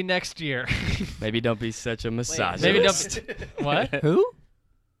but maybe next year. Maybe don't be such a misogynist. Maybe don't. What? Who?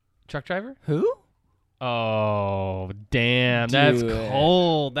 Truck driver? Who? Oh, damn. That's Do it.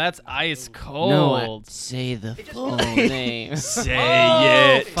 cold. That's ice cold. No, say the full name.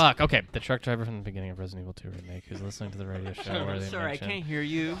 Say it. Fuck. Okay. The truck driver from the beginning of Resident Evil 2 Remake who's listening to the radio show. Where they Sorry, I mention- can't hear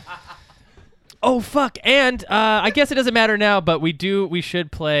you. Oh, fuck. And I guess it doesn't matter now, but we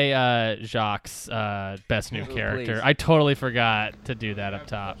should play Jacques' best new character. please. I totally forgot to do that up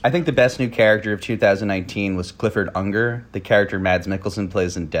top. I think the best new character of 2019 was Clifford Unger, the character Mads Mikkelsen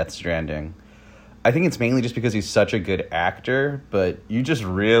plays in Death Stranding. I think it's mainly just because he's such a good actor, but you just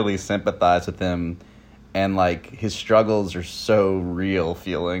really sympathize with him, and like his struggles are so real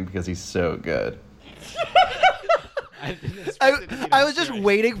feeling because he's so good. I was just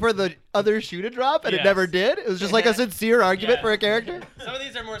waiting for the other shoe to drop, and it Yes. never did. It was just like a sincere argument for a character. Some of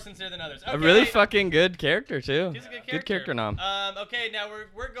these are more sincere than others. A really fucking good character, too. He's a good Good character nom. Okay, now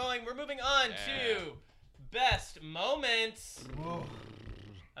we're moving on to best moments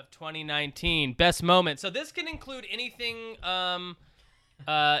of 2019. Best moment. So this can include anything,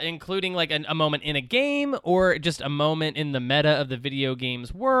 including like a moment in a game or just a moment in the meta of the video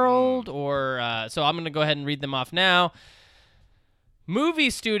games world. Or so I'm gonna go ahead and read them off now. Movie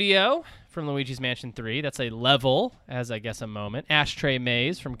studio from Luigi's Mansion 3. That's a level, as I guess a moment. Ashtray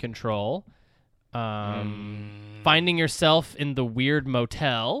Maze from Control. Finding yourself in the weird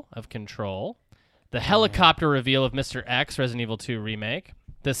motel of Control. The helicopter reveal of Mr. X, Resident Evil 2 Remake.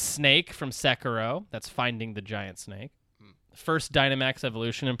 The snake from Sekiro. That's finding the giant snake. First Dynamax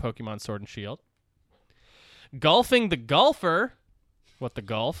evolution in Pokemon Sword and Shield. Golfing the golfer. What the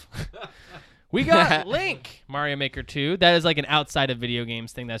golf? We got Link, Mario Maker 2. That is like an outside of video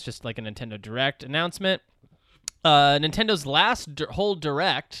games thing. That's just like a Nintendo Direct announcement. Nintendo's last whole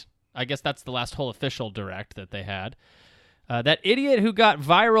Direct. I guess that's the last whole official Direct that they had. That idiot who got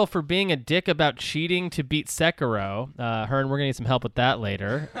viral for being a dick about cheating to beat Sekiro. Hearn, we're going to need some help with that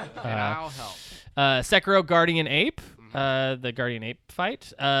later. I'll help. Sekiro Guardian Ape. The Guardian Ape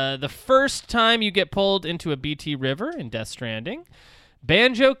fight. The first time you get pulled into a BT River in Death Stranding.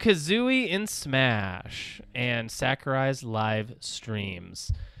 Banjo-Kazooie in Smash. And Sakurai's live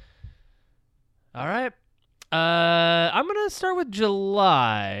streams. All right. I'm gonna start with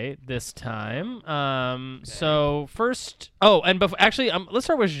July this time. So first, let's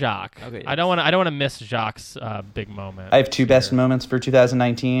start with Jacques. Okay, I don't want to miss Jacques' big moment. I have two best moments for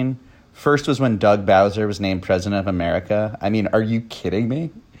 2019. First was when Doug Bowser was named President of America. I mean, are you kidding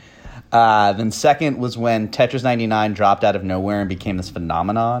me? Then second was when Tetris 99 dropped out of nowhere and became this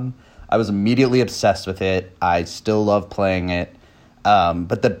phenomenon. I was immediately obsessed with it. I still love playing it.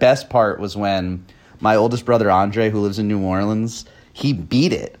 But the best part was when my oldest brother, Andre, who lives in New Orleans, he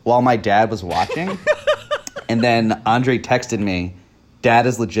beat it while my dad was watching. And then Andre texted me, "Dad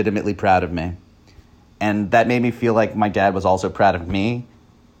is legitimately proud of me." And that made me feel like my dad was also proud of me.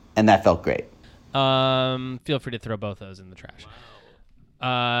 And that felt great. Feel free to throw both those in the trash.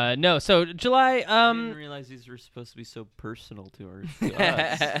 No, so July. I didn't realize these were supposed to be so personal to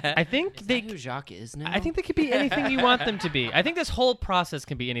us. I think Is they. that who Jacques is now? I think they could be anything you want them to be. I think this whole process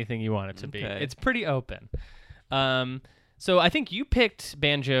can be anything you want it to be. Okay. It's pretty open. So I think you picked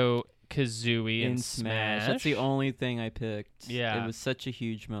Banjo-Kazooie in Smash. That's the only thing I picked. Yeah. It was such a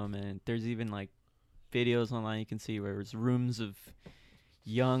huge moment. There's even like videos online you can see where there's rooms of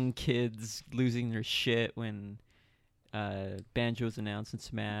young kids losing their shit when Banjo was announced in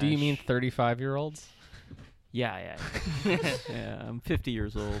Smash. Do you mean 35-year-olds? Yeah. Yeah, I'm 50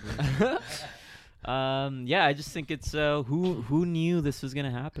 years old. Yeah, I just think it's who knew this was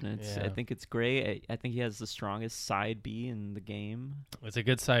gonna happen. I think it's great. I think he has the strongest side B in the game. It's a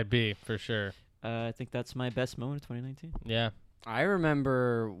good side B for sure. I think that's my best moment of 2019. Yeah. I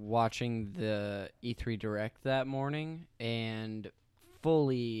remember watching the E3 Direct that morning and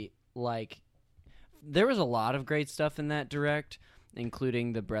fully, there was a lot of great stuff in that Direct,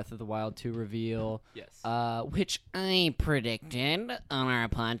 including the Breath of the Wild 2 reveal. Yes. Which I predicted on our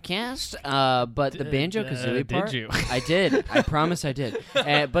podcast. But the Banjo-Kazooie part... Did you? I did. I promise I did.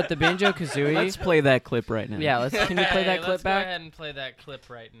 But the Banjo-Kazooie... Let's play that clip right now. Yeah, can you play that clip let's back? Go ahead and play that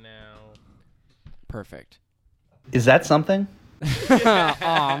clip right now. Perfect. Is that something?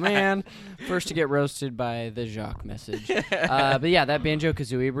 Aw, man. First to get roasted by the Jacques message. But yeah, that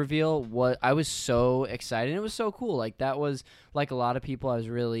Banjo-Kazooie reveal, I was so excited. It was so cool. That was, like a lot of people, I was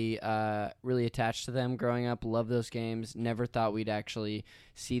really really attached to them growing up. Love those games. Never thought we'd actually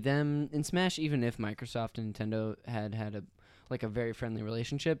see them in Smash, even if Microsoft and Nintendo had a very friendly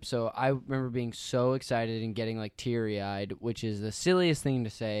relationship. So I remember being so excited and getting teary-eyed, which is the silliest thing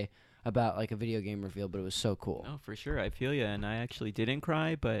to say about a video game reveal, but it was so cool. Oh, for sure. I feel you, and I actually didn't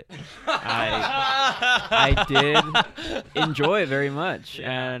cry, but I did enjoy it very much.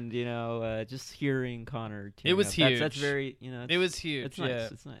 Yeah. And just hearing Connor, it was huge. That's very it was huge. It's nice. Yeah.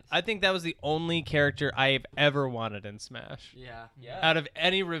 It's nice. I think that was the only character I've ever wanted in Smash. Yeah. Out of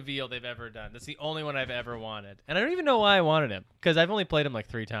any reveal they've ever done, that's the only one I've ever wanted, and I don't even know why I wanted him because I've only played him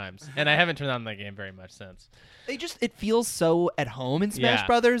 3 times, and I haven't turned on that game very much since. It feels so at home in Smash Yeah.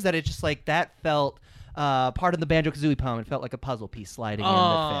 Brothers that it's just that felt part of the Banjo-Kazooie poem. It felt like a puzzle piece sliding in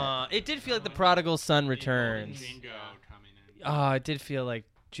that fit. It did feel like the prodigal son returns. Jingo coming in. Oh, it did feel like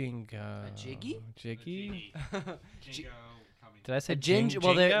Jingo. Jiggy? Jiggy? Jingo coming Did I say Ginger? Jingo?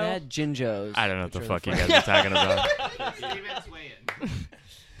 Well, they had Jinjos. I don't know what the which fuck are you guys are talking about.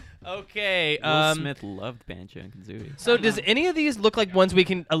 Okay. Will Smith loved Banjo and Kazooie. So does any of these look like ones we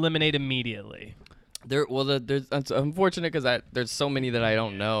can eliminate immediately? There's it's unfortunate because there's so many that I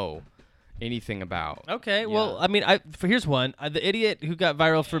don't know anything about. Okay, well, I mean, here's one. The idiot who got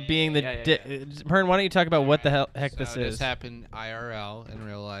viral for being the... Hearn, why don't you talk about what the heck this is? This happened IRL, in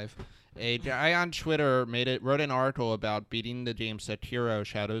real life. A guy on Twitter wrote an article about beating the game Sekiro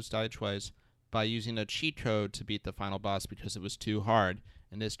Shadows Die Twice by using a cheat code to beat the final boss because it was too hard.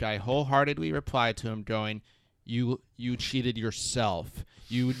 And this guy wholeheartedly replied to him going, You cheated yourself.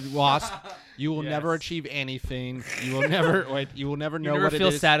 You lost. You will never achieve anything. You will never. You will never know what it is.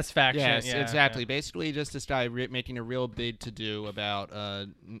 feel satisfaction. Yes, Yeah, exactly. yeah. Basically, just this guy making a real big to do about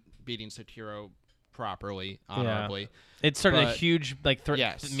beating Sekiro properly, honorably. Yeah. It started a But- huge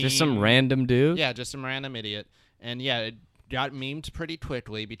Yes. Just some random dude. Yeah, just some random idiot. And yeah, it got memed pretty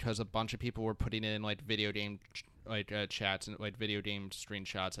quickly because a bunch of people were putting in video game chats and video game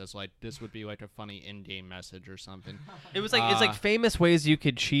screenshots as this would be a funny in-game message or something. It was it's famous ways you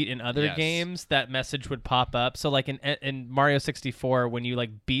could cheat in other Yes. games. That message would pop up. So in Mario 64, when you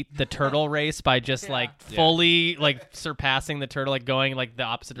beat the turtle race by just fully surpassing the turtle, going the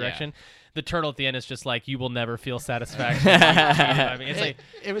opposite direction. the turtle at the end is just like, you will never feel satisfaction. I mean, it's like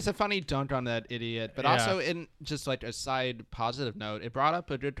it was a funny dunk on that idiot, but also in just like a side positive note, it brought up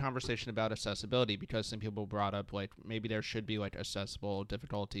a good conversation about accessibility because some people brought up like maybe there should be like accessible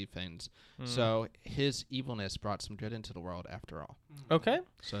difficulty things. So his evilness brought some good into the world after all. Okay.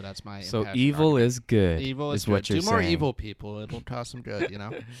 So that's my So impassioned evil argument. is good. Evil is what good. you're Do more saying. evil people. It'll cause some good, you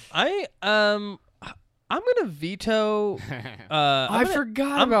know. I'm gonna veto. I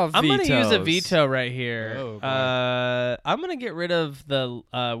forgot about I'm gonna use a vetoes. veto right here. Oh, boy. I'm gonna get rid of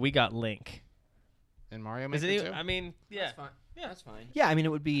the We Got Link. In Mario Is Maker it? 2? I mean, yeah. That's fine. Yeah, that's fine. Yeah, I mean,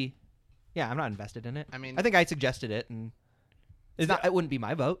 it would be. Yeah, I'm not invested in it. I mean- I think I suggested it, and it wouldn't be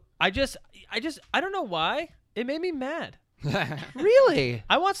my vote. I don't know why. It made me mad. Really?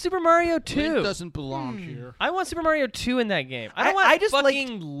 I want Super Mario 2. Link doesn't belong here. I want Super Mario 2 in that game. I don't want I just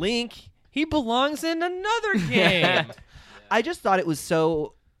fucking Link. He belongs in another game. I just thought it was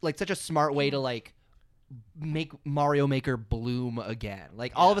so such a smart way to make Mario Maker bloom again.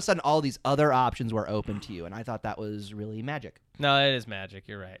 Like all of a sudden, all these other options were open to you, and I thought that was really magic. No, it is magic.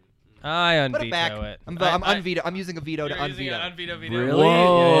 You're right. I Put it back. unveto it. I'm unveto. I'm using a veto to You're using unveto. an unveto veto. Really?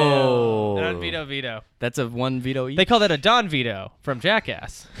 Whoa. Yeah. An unveto veto. That's a one veto each. They call that a Don veto from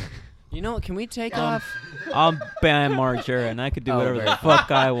Jackass. You know what? Can we take off? I'm Bam Margera, and I could do Oh, whatever very the fuck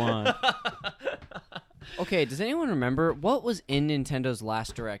I want. Okay, does anyone remember what was in Nintendo's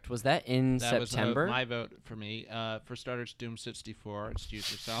last Direct? Was that in That September? was my vote for me. For starters, Doom 64. Excuse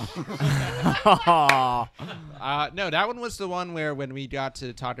yourself. No, that one was the one where when we got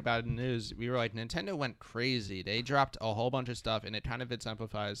to talk about it in the news, we were like, Nintendo went crazy. They dropped a whole bunch of stuff, and it kind of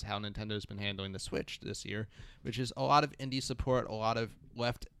exemplifies how Nintendo's been handling the Switch this year, which is a lot of indie support, a lot of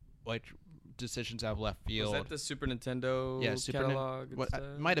decisions out of left field. Was that the Super Nintendo catalog? and stuff?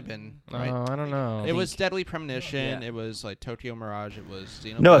 Might have been. Right? Oh, I don't know. It was Deadly Premonition. It was like Tokyo Mirage. It was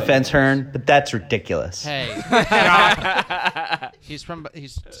Xenoblade. No offense, Hearn, but that's ridiculous. Hey, he's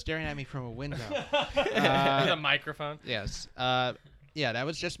staring at me from a window. The microphone. Yes. Yeah, that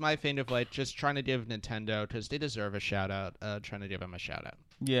was just my thing of just trying to give Nintendo, because they deserve a shout out. Trying to give them a shout out.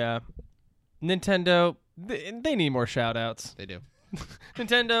 Yeah. Nintendo, they need more shout outs. They do.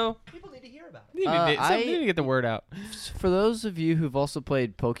 Nintendo, People need to hear about it. they need to get the word out. For those of you who've also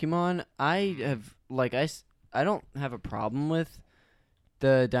played Pokemon, I have I don't have a problem with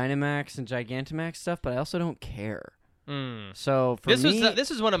the Dynamax and Gigantamax stuff, but I also don't care. So for me,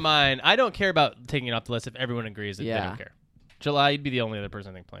 this is one of mine. I don't care about taking it off the list if everyone agrees that they Yeah. don't care. July, you'd be the only other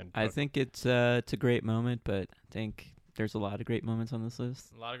person I think playing. I think it's a great moment, but I think there's a lot of great moments on this list.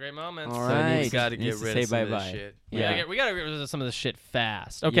 A lot of great moments. All So right. we got to get Needs to rid say of some of this bye-bye. shit. Yeah. We gotta get rid of some of this shit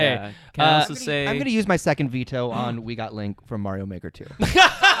fast. Okay. Yeah. Can I also say I'm going to use my second veto on We Got Link from Mario Maker 2. whoa.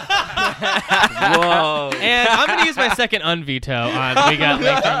 And I'm gonna use my second unveto on We Got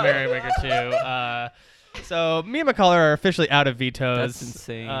Link from Mario Maker 2. So me and McCullough are officially out of vetoes. That's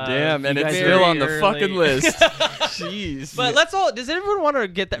insane. Damn, and you it's guys still very on the early. fucking list. Jeez. But let's all. Does everyone want to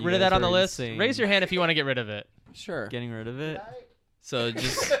get rid You of that guys on the are list? insane. Raise your hand if you want to get rid of it. sure. Getting rid of it. So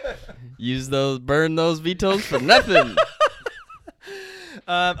just burn those vetoes for nothing.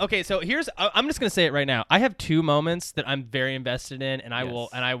 Okay, so I'm just gonna say it right now. I have two moments that I'm very invested in, and I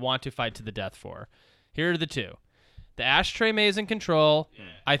want to fight to the death for. Here are the two. The Ashtray Maze in Control,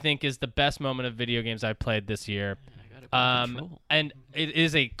 I think, is the best moment of video games I've played this year. And it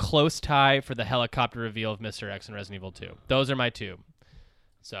is a close tie for the helicopter reveal of Mr. X in Resident Evil 2. Those are my two.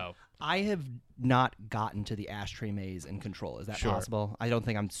 So I have not gotten to the Ashtray Maze in Control. Is that possible? I don't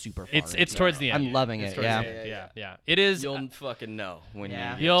think I'm super far. it's towards the end. I'm loving It's it. towards Yeah. the end. Yeah. It is. You'll fucking know when you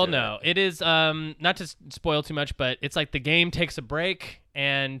get You'll to know. It is not to spoil too much, but it's like the game takes a break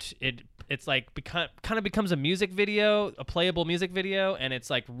and it's like kind of becomes a music video, a playable music video, and it's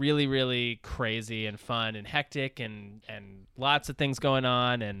like really, really crazy and fun and hectic and lots of things going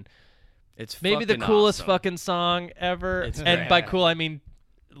on, and It's maybe the fucking coolest awesome. fucking song ever. It's And rad. by cool I mean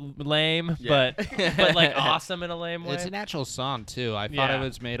lame, Yeah. but like awesome in a lame way. It's an actual song too. I thought Yeah. it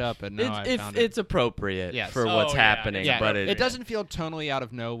was made up, but no, I found It's it. appropriate Yes. for Oh, what's yeah. happening, Yeah, but it doesn't feel tonally out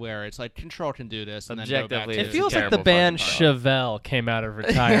of nowhere. It's like Control can do this, and then go back Objectively, to It it's a feels like the terrible band fucking Chevelle came out of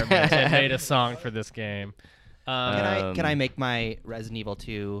retirement and made a song for this game. Can I make my Resident Evil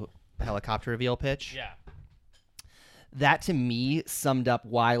 2 helicopter reveal pitch? Yeah. That to me summed up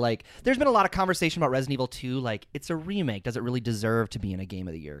why, like, there's been a lot of conversation about Resident Evil 2. Like, it's a remake. Does it really deserve to be in a Game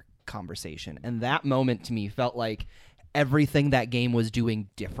of the Year conversation? And that moment to me felt like everything that game was doing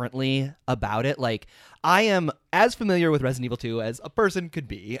differently about it. Like, I am as familiar with Resident Evil 2 as a person could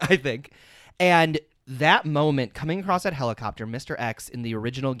be, I think. And that moment, coming across that helicopter, Mr. X in the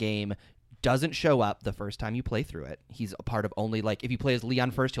original game doesn't show up the first time you play through it. He's a part of only, like, if you play as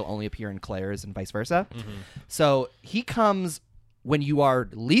Leon first, he'll only appear in Claire's and vice versa. So he comes when you are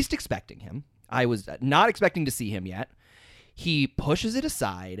least expecting him. I was not expecting to see him yet. He pushes it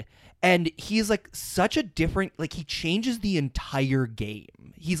aside, and he's like such a different, like, he changes the entire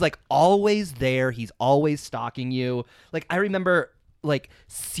game. He's like always there. He's always stalking you. Like, I remember like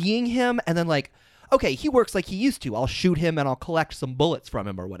seeing him and then like, okay, he works like he used to. I'll shoot him and I'll collect some bullets from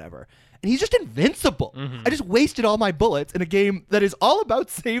him or whatever. And he's just invincible. I just wasted all my bullets in a game that is all about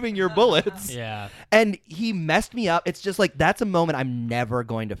saving your bullets. Yeah. And he messed me up. It's just like, that's a moment I'm never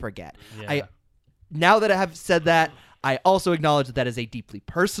going to forget. Yeah. Now that I have said that, I also acknowledge that is a deeply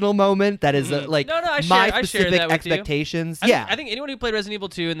personal moment. That is like I my share specific that with you. expectations. I think anyone who played Resident Evil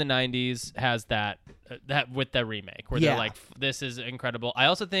 2 in the 90s has that with the remake, where they're like, this is incredible. I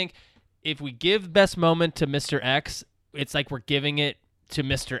also think if we give best moment to Mr. X, it's like we're giving it to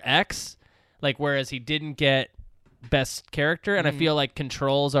Mr. X, like, whereas he didn't get best character, and I feel like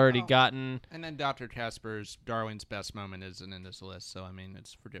Control's already gotten. And then Dr. Casper's Darwin's best moment isn't in this list, so I mean,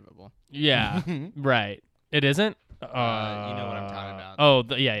 it's forgivable. Yeah, right. It isn't. You know what I'm talking about. Oh,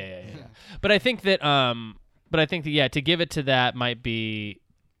 yeah. But I think that, to give it to that might be.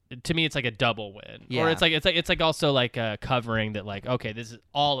 To me, it's like a double win, or it's like also like covering that, like, okay, this is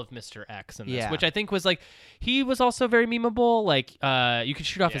all of Mr. X in this, which I think was like, he was also very memeable. Like, you could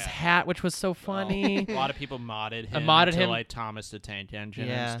shoot off his hat, which was so funny. A lot of people modded him. Like Thomas the Tank Engine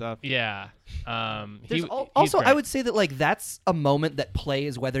and stuff. Yeah. Also, I would say that like that's a moment that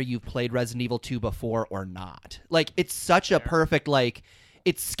plays whether you've played Resident Evil 2 before or not. Like, it's such a perfect, like.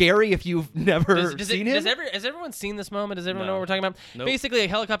 It's scary if you've never seen him. Has everyone seen this moment? Does everyone know what we're talking about? Nope. Basically, a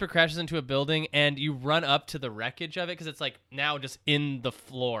helicopter crashes into a building, and you run up to the wreckage of it because it's like now just in the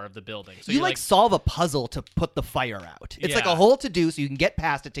floor of the building. So you like solve a puzzle to put the fire out. It's like a whole to do, so you can get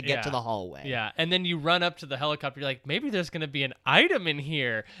past it to get to the hallway. Yeah, and then you run up to the helicopter. You're like, maybe there's going to be an item in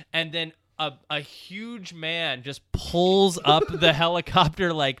here, and then a huge man just pulls up the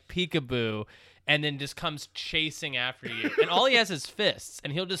helicopter like peekaboo. And then just comes chasing after you. And all he has is fists,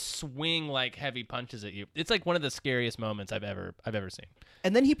 and he'll just swing like heavy punches at you. It's like one of the scariest moments I've ever seen.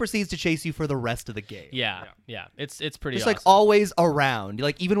 And then he proceeds to chase you for the rest of the game. Yeah. It's pretty Just awesome. like always around.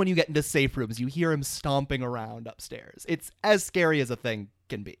 Like, even when you get into safe rooms, you hear him stomping around upstairs. It's as scary as a thing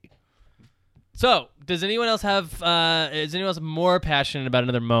can be. So, does anyone else have? Is anyone else more passionate about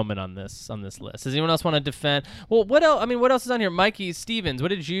another moment on this list? Does anyone else want to defend? Well, what else? I mean, what else is on here? Mikey Stevens,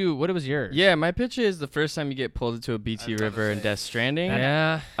 what was yours? Yeah, my pitch is the first time you get pulled into a BT River in Death Stranding.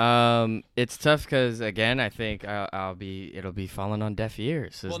 Yeah. It's tough because again, I think it'll be falling on deaf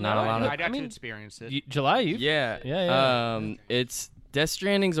ears. There's not a lot of. I'd have to experience it. July, Yeah. It's Death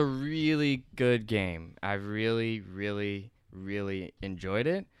Stranding's a really good game. I really, really, really enjoyed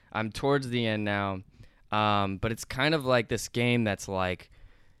it. I'm towards the end now, but it's kind of like this game that's like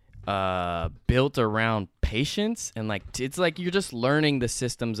built around patience, and like it's like you're just learning the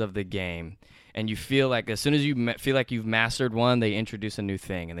systems of the game, and you feel like as soon as you feel like you've mastered one, they introduce a new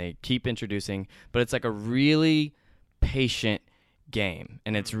thing, and they keep introducing. But it's like a really patient game,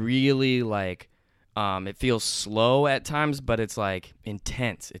 and it's really like it feels slow at times, but it's like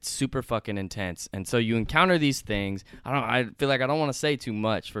intense. It's super fucking intense. And so you encounter these things. I feel like I don't want to say too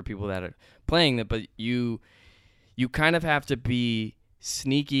much for people that are playing it, but you kind of have to be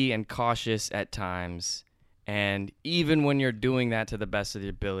sneaky and cautious at times. And even when you're doing that to the best of your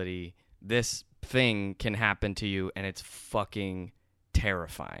ability, this thing can happen to you, and it's fucking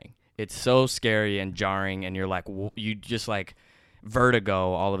terrifying. It's so scary and jarring, and you're like, you just like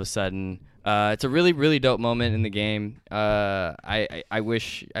vertigo all of a sudden. It's a really, really dope moment in the game. I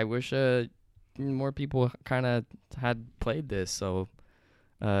wish more people kind of had played this. So,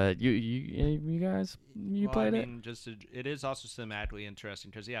 you guys, played it? It is also cinematically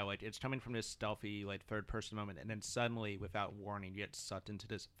interesting because like it's coming from this stealthy like third person moment, and then suddenly, without warning, you get sucked into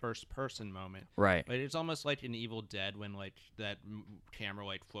this first person moment. Right. But it's almost like in Evil Dead when like that camera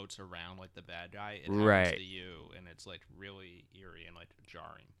like floats around like the bad guy. It happens to you, and it's like really eerie and like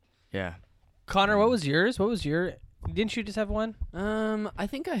jarring. Yeah. Connor, what was yours? Didn't you just have one? I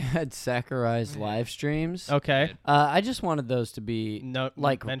think I had Sakurai's live streams. Okay. I just wanted those to be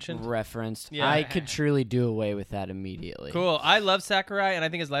mentioned, referenced. Yeah. I could truly do away with that immediately. Cool. I love Sakurai, and I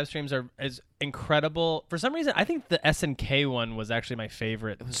think his live streams is incredible. For some reason, I think the SNK one was actually my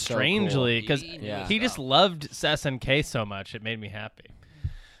favorite. Strangely, because he just loved SNK so much, it made me happy.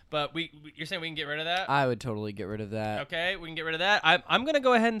 But you're saying we can get rid of that? I would totally get rid of that. Okay, we can get rid of that. I'm gonna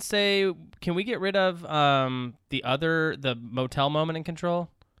go ahead and say, can we get rid of the motel moment in Control?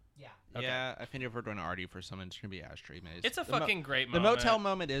 Okay. Yeah, I think if we're doing Artie for someone, it's gonna be Ashtray Maze. It's a The fucking great The moment. motel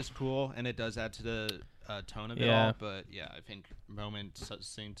moment is cool, and it does add to the tone of it Yeah. all. But yeah, I think moment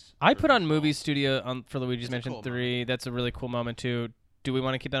succinct. I put on Movie Studio for Luigi's It's a Mansion cool 3. That's a really cool moment too. Do we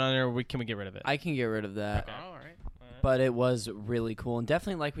want to keep that on there, or can we get rid of it? I can get rid of that. Okay. All right. But it was really cool, and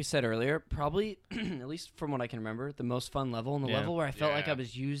definitely, like we said earlier, probably, at least from what I can remember, the most fun level, and the Yeah. level where I felt like Yeah. I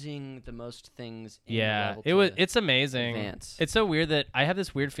was using the most things in the Yeah, level it was. to It's amazing. advance. It's so weird that I have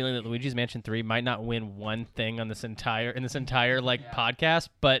this weird feeling that Luigi's Mansion 3 might not win one thing on this entire podcast,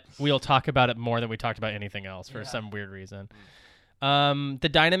 but we'll talk about it more than we talked about anything else for some weird reason. The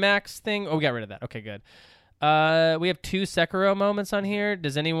Dynamax thing. Oh, we got rid of that. Okay, good. We have 2 Sekiro moments on here.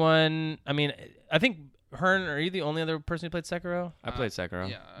 Does anyone? I mean, I think Hearn. Are you the only other person who played Sekiro? I played Sekiro.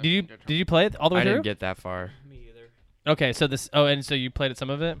 Yeah. Did you play it all the way I through? didn't get that far. Me either. Okay, so this. Oh, and so you played it some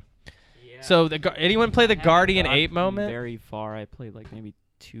of it. Yeah. So anyone play the I Guardian haven't 8 gotten moment? Very far. I played like maybe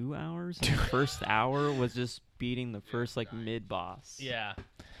 2 hours. And the first hour was just beating the first like mid boss. Yeah.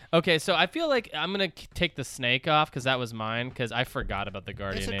 Okay, so I feel like I'm gonna take the snake off because that was mine because I forgot about the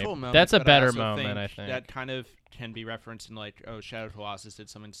Guardian It's a Ape. cool moment. That's a but better also moment, I think. That kind of can be referenced in like, oh, Shadow of the Colossus did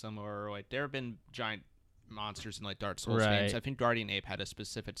something similar, or like there have been giant monsters in like Dark Souls games. Right. I think Guardian Ape had a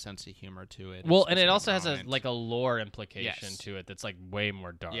specific sense of humor to it. Well, and it specific also has moment. a lore implication Yes. to it that's like way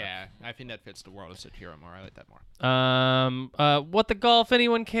more dark. Yeah, I think that fits the world of Sekiro more. I like that more. What the golf?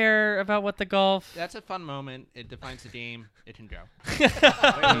 Anyone care about what the golf? That's a fun moment. It defines the game. It can go.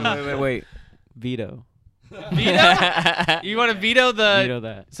 Wait. Veto. Veto? You want to veto the? Veto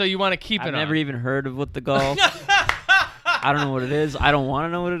that. So you want to keep I've it never on? even heard of what the golf. I don't know what it is. I don't want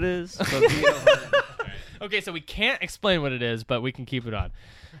to know what it is. But veto. Okay, so we can't explain what it is, but we can keep it on.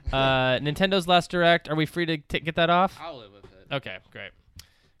 Nintendo's Last Direct. Are we free to get that off? I'll live with it. Okay, great.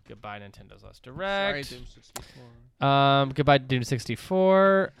 Goodbye, Nintendo's Last Sorry, Direct. Doom 64. Goodbye, Doom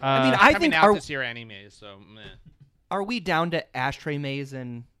 64. I mean, It's I coming think out this year anime, so meh. are we down to Ashtray Maze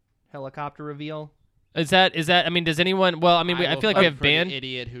and helicopter reveal? Is that? I mean, does anyone? Well, I mean, I will feel like we vote have for the Ban.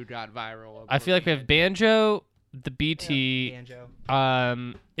 idiot who got viral. I feel like we have Banjo, the BT.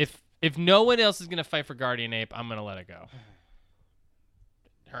 Banjo. If no one else is gonna fight for Guardian Ape, I'm gonna let it go.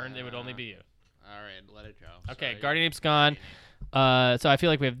 Hearn, it would only be you. All right, let it go. Okay, Sorry. Guardian Ape's gone. So I feel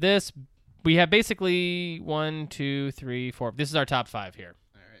like we have this. We have basically 1, 2, 3, 4. This is our top 5 here.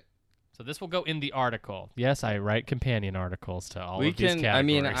 All right. So this will go in the article. Yes, I write companion articles to all We of these can.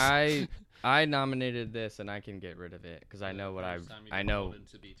 categories. I mean, I nominated this, and I can get rid of it because I know what First time you I get know. pulled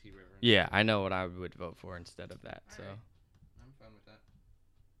into BT River. Yeah, I know what I would vote for instead of that. So. I'm fine with that.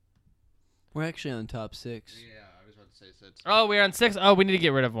 We're actually on top 6. Yeah, I was about to say six. Oh, we're on 6. Oh, we need to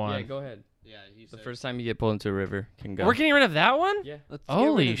get rid of one. Yeah, go ahead. Yeah, he The said first time you get pulled into a river can go. We're getting rid of that one? Yeah. Let's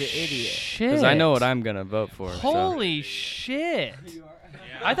Holy get rid of the idiot. shit. Because I know what I'm gonna vote for. so. Holy shit.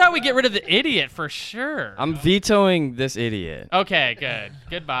 I thought we'd get rid of the idiot for sure. I'm vetoing this idiot. Okay, good.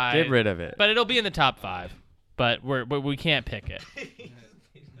 Goodbye. Get rid of it. But it'll be in the top 5. But we can't pick it.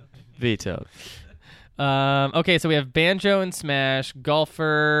 Vetoed. Okay, so we have Banjo and Smash,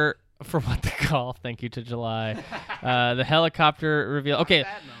 Golfer for what the golf. Thank you to July. The helicopter reveal. Okay,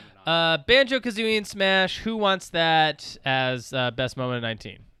 Banjo, Kazooie, and Smash. Who wants that as best moment of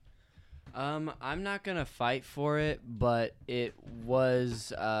 19? I'm not gonna fight for it, but it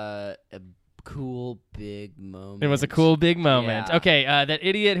was a cool big moment. It was a cool big moment. Yeah. Okay, that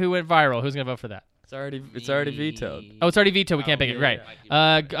idiot who went viral. Who's gonna vote for that? It's already vetoed. Oh, it's already vetoed. We can't pick it. Right.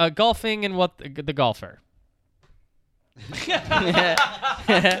 Golfing and what the golfer.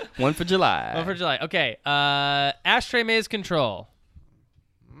 One for July. One for July. Okay. Ashtray Maze Control.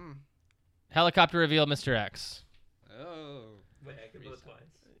 Helicopter reveal, Mr. X. Oh.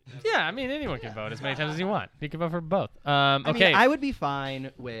 Yeah, I mean anyone can vote as many times as you want. You can vote for both. I Okay. mean, I would be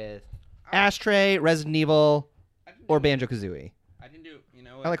fine with Ashtray, Resident Evil, or Banjo Kazooie. I can do. You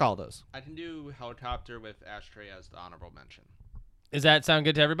know what? I like all those. I can do helicopter with Ashtray as the honorable mention. Does that sound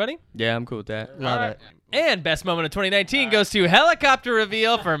good to everybody? Yeah, I'm cool with that. Love it. And best moment of 2019 goes to helicopter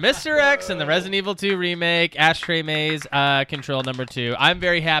reveal for Mr. X and the Resident Evil 2 remake, Ashtray Maze Control number 2. I'm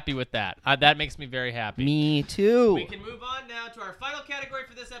very happy with that. That makes me very happy. Me too. We can move on now to our final category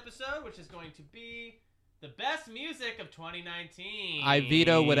for this episode, which is going to be the best music of 2019. I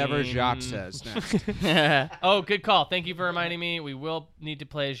veto whatever Jacques says next. Oh, good call. Thank you for reminding me. We will need to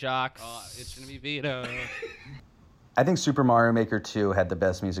play Jacques. It's gonna be veto. I think Super Mario Maker 2 had the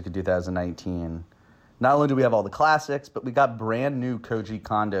best music of 2019. Not only do we have all the classics, but we got brand new Koji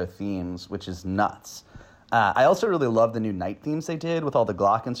Kondo themes, which is nuts. I also really love the new night themes they did with all the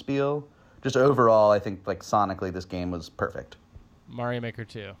Glockenspiel. Just overall, I think like sonically this game was perfect. Mario Maker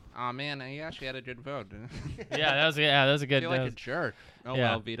 2. Oh man, he actually had a good vote. Yeah, that was a good. I feel like that a was- jerk. Oh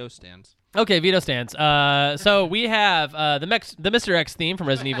Yeah. well, veto stands. Okay, veto stands. So we have the Mr. X theme from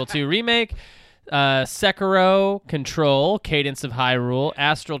Resident Evil 2 remake, Sekiro, Control, Cadence of Hyrule,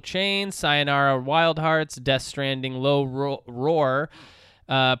 Astral Chain, Sayonara Wild Hearts, Death Stranding, Low Roar,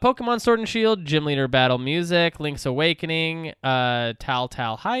 Pokemon Sword and Shield, Gym Leader Battle Music, Link's Awakening,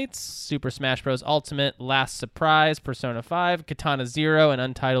 Tal Heights, Super Smash Bros. Ultimate, Last Surprise, Persona 5, Katana Zero, and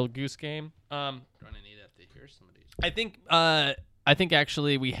Untitled Goose Game. Trying to need that to hear some of these. I think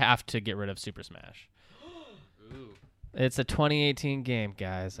actually we have to get rid of Super Smash. Ooh. It's a 2018 game,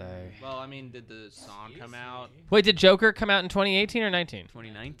 guys. Well, I mean, did the song come out? Wait, did Joker come out in 2018 or 19?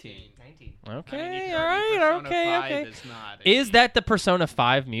 2019. Okay, I mean, you all heard me, right, Persona okay, 5 okay. is not a Is game. that the Persona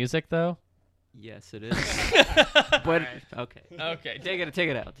 5 music though? Yes, it is. But okay. Okay. Take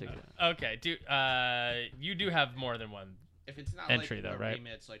it out. Okay. You do have more than one. If it's not entry, like though, a right?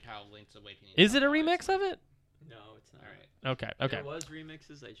 remix, like how Link's Awakening. Is it a remix of it? No, it's not. All right. Okay. Okay. There was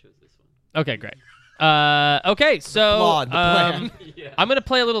remixes. I chose this one. Okay. Great. Okay. So flawed, the plan. Yeah. I'm gonna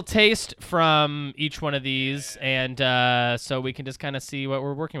play a little taste from each one of these, and so we can just kind of see what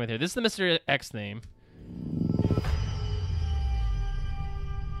we're working with here. This is the Mr. X theme.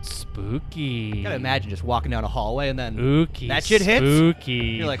 Spooky. I gotta imagine just walking down a hallway and then Spooky. that shit hits. Spooky.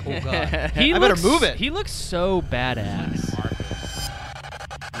 You're like, oh god, He I better looks- move it. He looks so badass.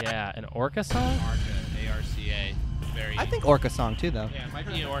 Yeah, an Orca song? Arca, ARCA. Very. I think Orca song too, though. Yeah, it might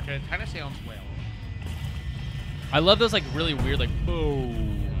be an Orca. It kind of sounds whale. I love those like really weird like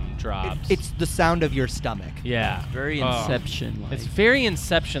boom drops. It's the sound of your stomach. yeah. Very Oh. Inception. It's very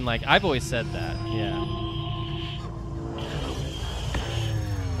Inception like. I've always said that. Yeah.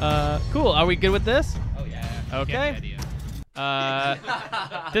 Cool. Are we good with this? Oh yeah. Okay.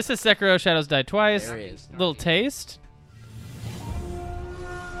 This is Sekiro Shadows Die Twice. There he is. Little taste.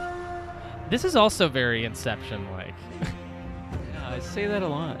 This is also very Inception-like. Yeah, I say that a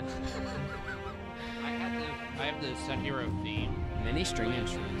lot. I have the Sekiro theme. Many string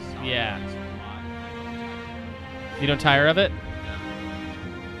instruments. Yeah. You don't tire of it?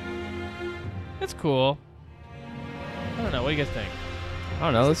 It's cool. I don't know. What do you guys think? I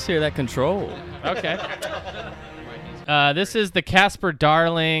don't know. Let's hear that Control. Okay. This is the Casper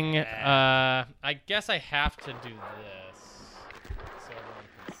Darling. I guess I have to do this so everyone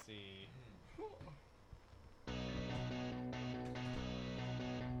can see.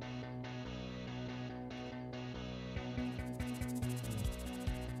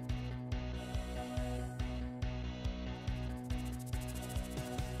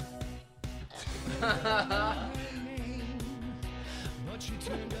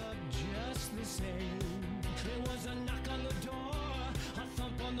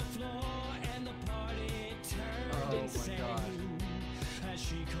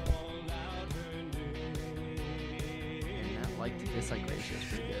 Dislike ratio is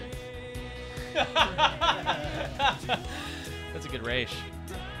pretty good. That's a good race.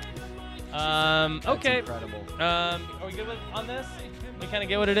 Okay. Incredible. Are we good on this? We kind of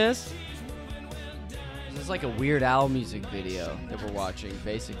get what it is. This is like a Weird Al music video that we're watching,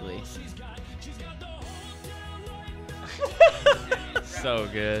 basically. So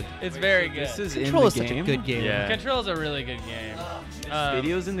good. It's very good. This is Control in is the such game. a good game. Yeah. Control's a really good game.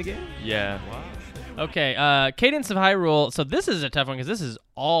 Videos in the game. Yeah. Okay, Cadence of Hyrule. So this is a tough one because this is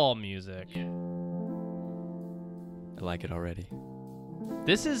all music. I like it already.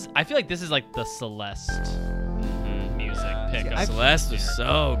 This is. I feel like this is like the Celeste music pickup. I- Celeste was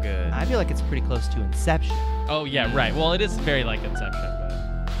so good. I feel like it's pretty close to Inception. Oh yeah, right. Well, it is very like Inception. But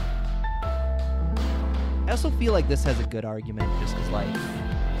I also feel like this has a good argument just because, like,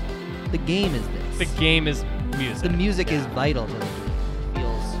 the game is this. the game is music. The music is vital to it. It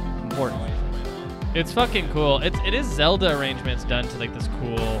feels important. It's fucking cool. It is Zelda arrangements done to like this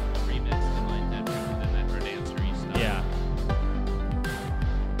cool. Remix and like that dancery stuff. Yeah.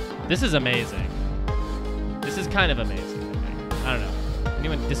 This is amazing. This is kind of amazing. I think. I don't know.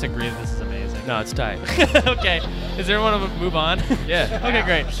 Anyone disagree that this is amazing? No, it's tight. Okay. Is there one to move on? Yeah. Okay,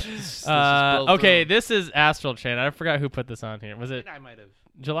 great. built Okay, through. this is Astral Chain. I forgot who put this on here. Was it I might have.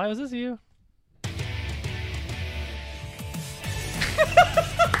 July? Was this you?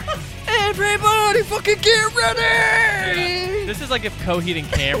 Everybody fucking get ready! This is like if Coheed and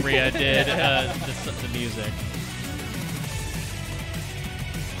Cambria did the music.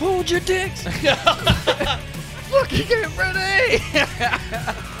 Hold your dicks! Fucking get ready!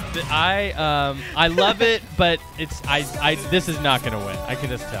 I love it, but it's this is not gonna win. I can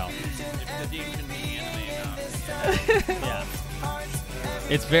just tell. Yeah.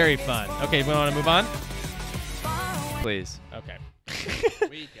 It's very fun. Okay, we want to move on? Please. Okay.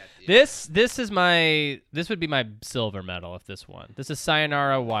 This would be my silver medal if this won. This is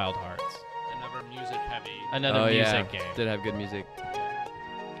Sayonara Wild Hearts. Another music heavy. Another music game. Did have good music.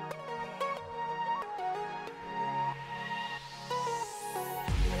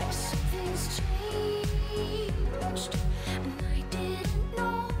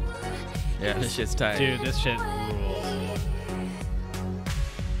 Yeah, this shit's tight. Dude, this shit rules.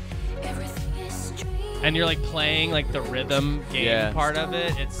 And you're like playing like the rhythm game part of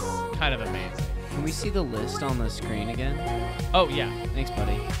it. It's kind of amazing. Can we see the list on the screen again? Oh yeah. Thanks,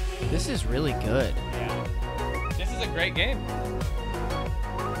 buddy. This is really good. Yeah. This is a great game.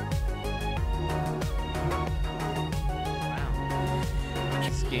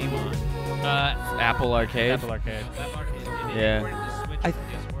 What's this game on? Apple Arcade. Apple Arcade. Yeah. I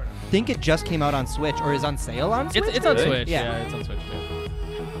think it just came out on Switch or is on sale on Switch. It's on Really? Switch. Yeah, it's on Switch too.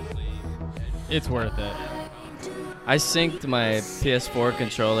 It's worth it. I synced my PS4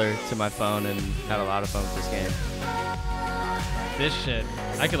 controller to my phone and had a lot of fun with this game. This shit.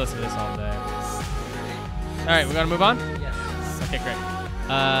 I could listen to this all day. All right, we gotta move on. Yes. Okay,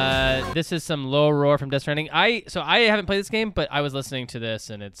 great. This is some Low Roar from Death Stranding. I haven't played this game, but I was listening to this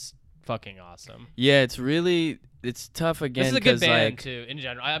and it's fucking awesome. Yeah, it's tough again. This is a good band like, too. In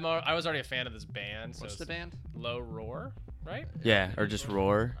general, I was already a fan of this band. So What's the band? Low Roar, right? Yeah, or just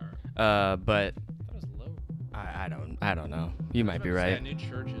Roar. But I don't know. You might be Yeah, right. New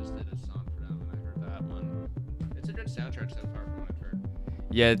Churches did a song for them, and I heard that one. It's a good soundtrack so far from what I've heard.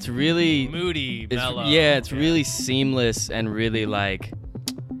 Yeah, it's really moody, mellow. Yeah, it's really seamless and really like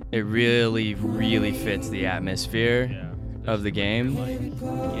it really fits the atmosphere of the game.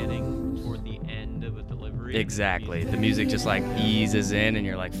 Getting toward the end of a delivery. Exactly. The music just like eases in and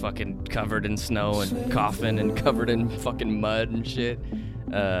you're like fucking covered in snow and coughing and covered in fucking mud and shit.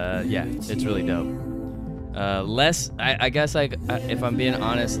 Yeah, it's really dope. I guess if I'm being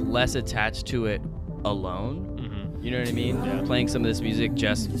honest, less attached to it alone. Mm-hmm. You know what I mean? Yeah. Playing some of this music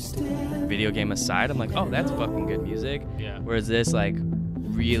just video game aside, I'm like, oh, that's fucking good music. Yeah. Whereas this like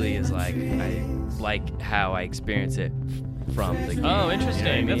really is like I like how I experience it from the game. Oh, interesting.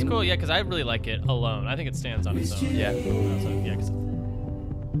 You know what I That's mean? cool. Yeah, because I really like it alone. I think it stands on its own. Yeah. Yeah. 'Cause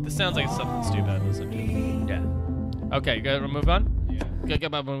this sounds like something stupid I'd listen to. Yeah. Okay, you gotta move on? Yeah.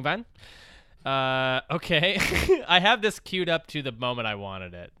 Gotta move on? Okay. I have this queued up to the moment I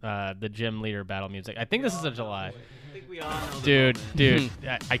wanted it. The gym leader battle music. I think this is in July. I think we all know Dude,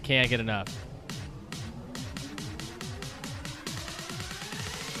 I can't get enough.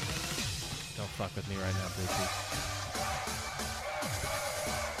 Don't fuck with me right now, Bluetooth.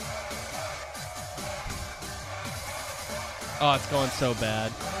 Oh, it's going so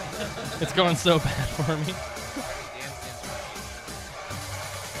bad. It's going so bad for me.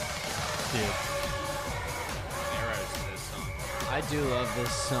 Dude. I do love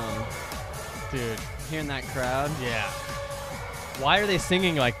this song. Dude. Hearing that crowd. Yeah. Why are they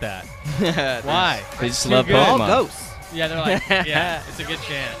singing like that? Why? They It's just too love good. Pokemon. All ghosts. Yeah, they're like, yeah, it's a good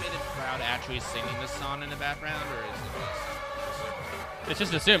chant. Animated crowd actually singing this song in the background, or is it just? It's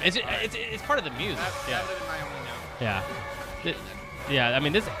just assumed. It's part of the music. That Yeah. would have been my only note. Yeah. Yeah, I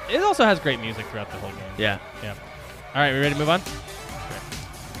mean, it also has great music throughout the whole game. Yeah. Yeah. All right, we ready to move on?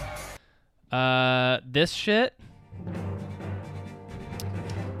 This shit.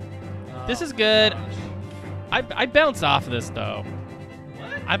 This is good. I bounce off of this, though.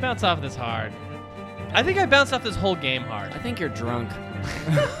 What? I bounce off of this hard. I think I bounced off this whole game hard. I think you're drunk.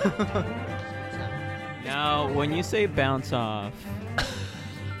 Now, when you say bounce off,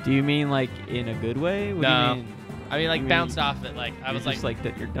 do you mean like in a good way? What No. do you mean? I mean, like, You bounced off it. Like, I You're was just like,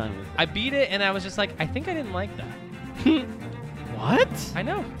 that you're done with it. I beat it, and I was just like, I think I didn't like that. What? I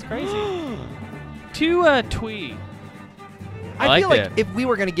know. It's crazy. Too twee. I feel liked like if we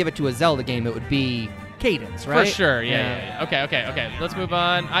were going to give it to a Zelda game, it would be Cadence, right? For sure, yeah. Okay. Let's move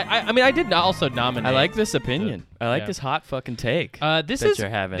on. I mean, I did also nominate. I like this opinion. I like yeah. this hot fucking take This that is you're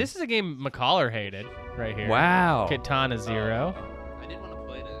having. This is a game McCollar hated right here. Wow. Katana Zero. I did want to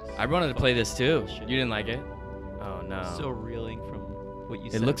play this. I wanted to play this too. You didn't like it? Oh no. Still reeling from what you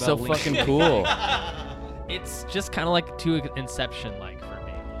said. It looks so about Link. fucking cool. It's just kind of like too Inception-like for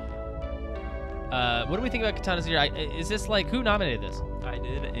me. What do we think about Katana Zero? Is this like who nominated this? I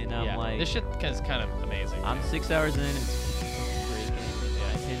did, and I'm like, this shit is kind of amazing. I'm 6 hours in. It's great game, in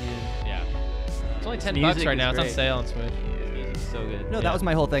my opinion. Yeah. It's only Its $10 music right is now. It's on great. sale on Switch. Its music's so good. No, that was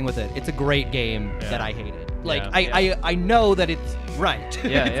my whole thing with it. It's a great game that I hated. Like, Yeah. I know that it's right.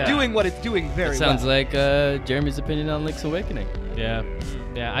 Yeah, it's yeah. doing what it's doing very It sounds well. like Jeremy's opinion on Link's Awakening. Yeah.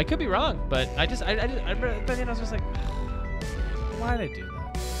 Yeah, I could be wrong, but I then I was just like, why did I do that?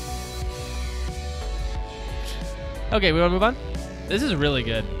 Okay, we want to move on? This is really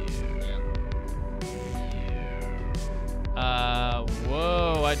good.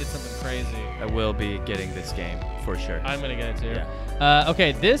 Whoa, I did something crazy. I will be getting this game for sure. I'm going to get it too. Yeah.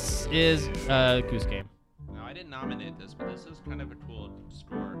 Okay, this is Goose Game. No, I didn't nominate this, but this is kind of a cool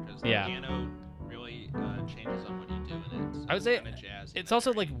score because Yeah. the piano really changes on what you do in it. So I would say kinda jazzy. it's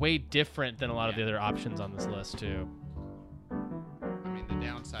also like way different than a lot of the other options on this list too. I mean, the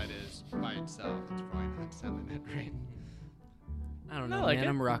downside is by itself, it's probably not sounding that great. I don't know, I like man. it.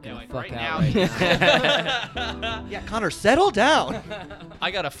 I'm rocking Yeah, the like fuck right out now- right now. Yeah, Connor, settle down.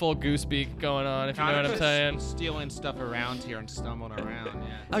 I got a full goose beak going on, if you know what I'm saying. Stealing stuff around here and stumbling around.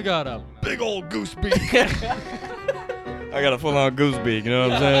 Yeah. I got a big old goose beak. I got a full-on goose beak, you know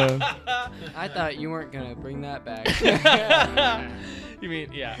what I'm saying? I thought you weren't gonna bring that back. You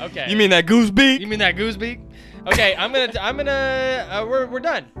mean, yeah, okay. You mean that goose beak? You mean that goose beak? Okay, we're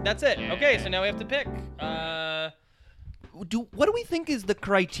done. That's it. Okay, so now we have to pick. What do we think is the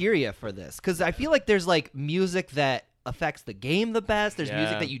criteria for this? Because I feel like there's like music that affects the game the best. There's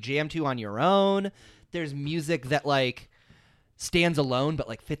music Yeah. that you jam to on your own. There's music that like stands alone but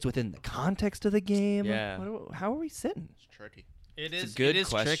like fits within the context of the game. Yeah. How are we sitting? It's tricky. It It's a is. good it is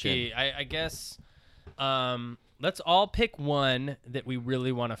question. tricky. I guess. Let's all pick one that we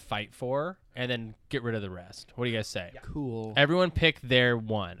really want to fight for, and then get rid of the rest. What do you guys say? Cool. Everyone pick their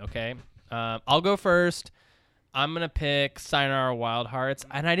one. Okay. I'll go first. I'm gonna pick Sayonara Wild Hearts,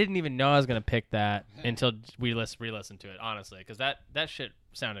 and I didn't even know I was gonna pick that until we re-listened to it, honestly, because that shit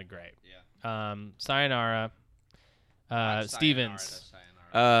sounded great. Yeah. Sayonara. Stevens.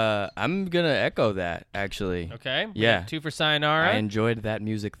 I'm gonna echo that actually. Okay. we Yeah. got 2 for Sayonara. I enjoyed that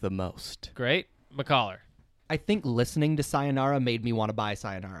music the most. Great. McCollar. I think listening to Sayonara made me want to buy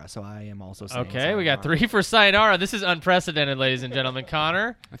Sayonara, so I am also saying Okay, we got Sayonara. 3 for Sayonara. This is unprecedented, ladies and gentlemen.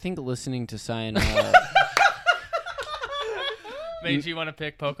 Connor, I think listening to Sayonara made you want to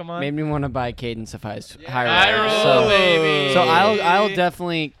pick Pokemon? made me want to buy Cadence of Hyrule. Hyrule, So- baby. So I'll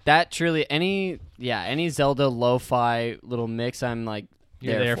definitely any Zelda lo-fi little mix. I'm like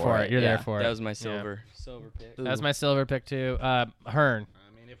You're there for it. You're yeah. there for it. That was my silver. Silver pick. That's my silver pick too. Hearn.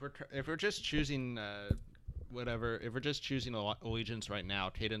 I mean, if we're just choosing if we're just choosing allegiance right now,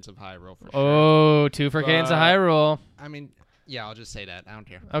 Cadence of Hyrule for sure. Oh, 2 for Cadence of Hyrule. I mean, yeah, I'll just say that. I don't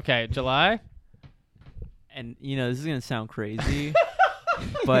care. Okay, July. And this is gonna sound crazy,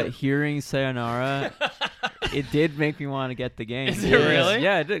 but hearing Sayonara, it did make me want to get the game. Is it really?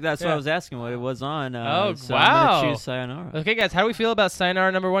 Yeah, it did. That's what Yeah. I was asking what it was on. Oh, so wow. I'm gonna choose Sayonara. Okay, guys, how do we feel about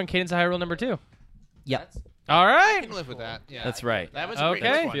Sayonara number 1, Cadence of Hyrule number 2? Yep. All I right. can live with that. Yeah, That's right. That was a great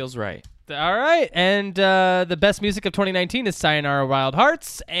Okay. one. Feels right. All right, and the best music of 2019 is Sayonara Wild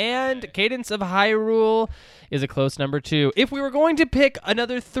Hearts, and Cadence of Hyrule is a close number 2. If we were going to pick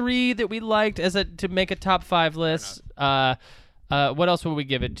another 3 that we liked to make a top 5 list, what else would we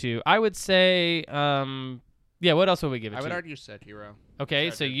give it to? I would say, what else would we give it to? I would argue Sekiro.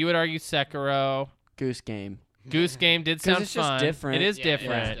 Okay, so you would argue Sekiro. Goose Game. Goose Game did sound it's just fun. different. It is Yeah, it is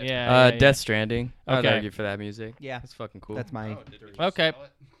different. different. Yeah. Death Stranding. I'd Okay. argue for that music. Yeah. That's fucking cool. That's my. Okay.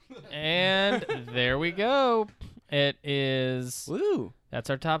 And there we go. It is. Woo. That's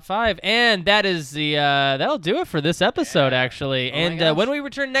our top 5, and that is the that'll do it for this episode, actually. Oh my And gosh. when we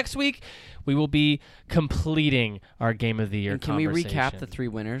return next week, we will be completing our Game of the Year. And can we recap conversation. the 3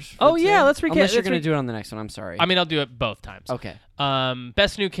 winners? for Oh, today? yeah, let's recap- Unless you're let's gonna re- do it on the next one. I'm sorry. I mean, I'll do it both times. Okay.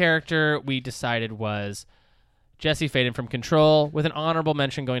 Best new character we decided was Jesse Faden from Control, with an honorable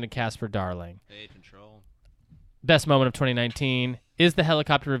mention going to Casper Darling. Hey, Control. Best moment of 2019 is the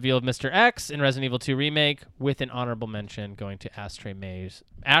helicopter reveal of Mr. X in Resident Evil 2 Remake, with an honorable mention going to Ashtray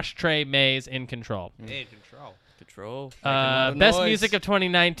Maze in Control. Hey, Control. Control. Best music of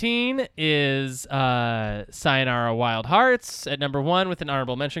 2019 is Sayonara Wild Hearts at number 1, with an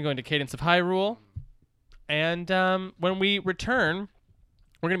honorable mention going to Cadence of Hyrule. And when we return,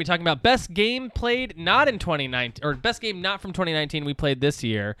 we're going to be talking about best game played not in 2019, or best game not from 2019 we played this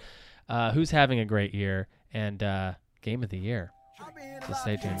year. Who's having a great year, and game of the year. So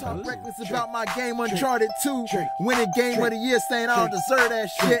stay tuned. Talk reckless about my game, Uncharted 2. Winning game of the year, saying I don't deserve that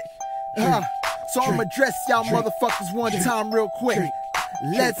shit. So I'ma address y'all motherfuckers one time real quick.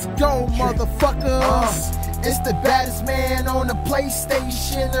 Let's go, motherfuckers. It's the baddest man on the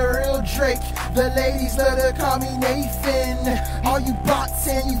PlayStation, the real Drake. The ladies love to call me Nathan. All you bots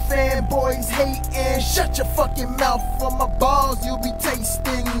and you fanboys hating. Shut your fucking mouth, for my balls you'll be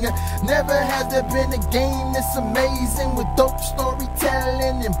tasting. Never has there been a game this amazing, with dope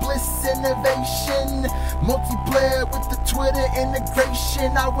storytelling and bliss innovation. Multiplayer with the Twitter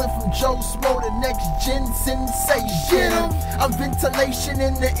integration. I went from Joe Smo to next gen sensation. I'm ventilation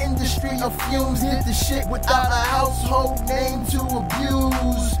in the industry of fumes. Hit the shit without a household name to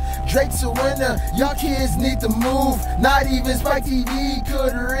abuse. Drake's a winner, y'all kids need to move. Not even Spike TV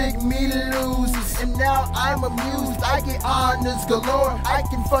could rig me to lose. And now I'm amused, I get honors galore. I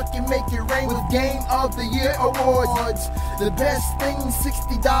can fucking make it rain with Game of the Year awards. The best thing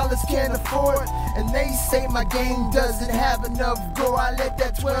 $60 can't afford. And they say my game doesn't have enough go. I let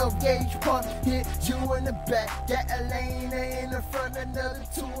that 12 gauge pump hit you in the back. Got a lane in the front, another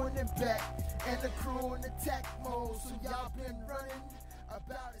two in the back. And the crew in attack mode, so y'all been running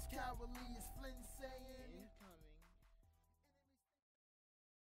about as cowardly as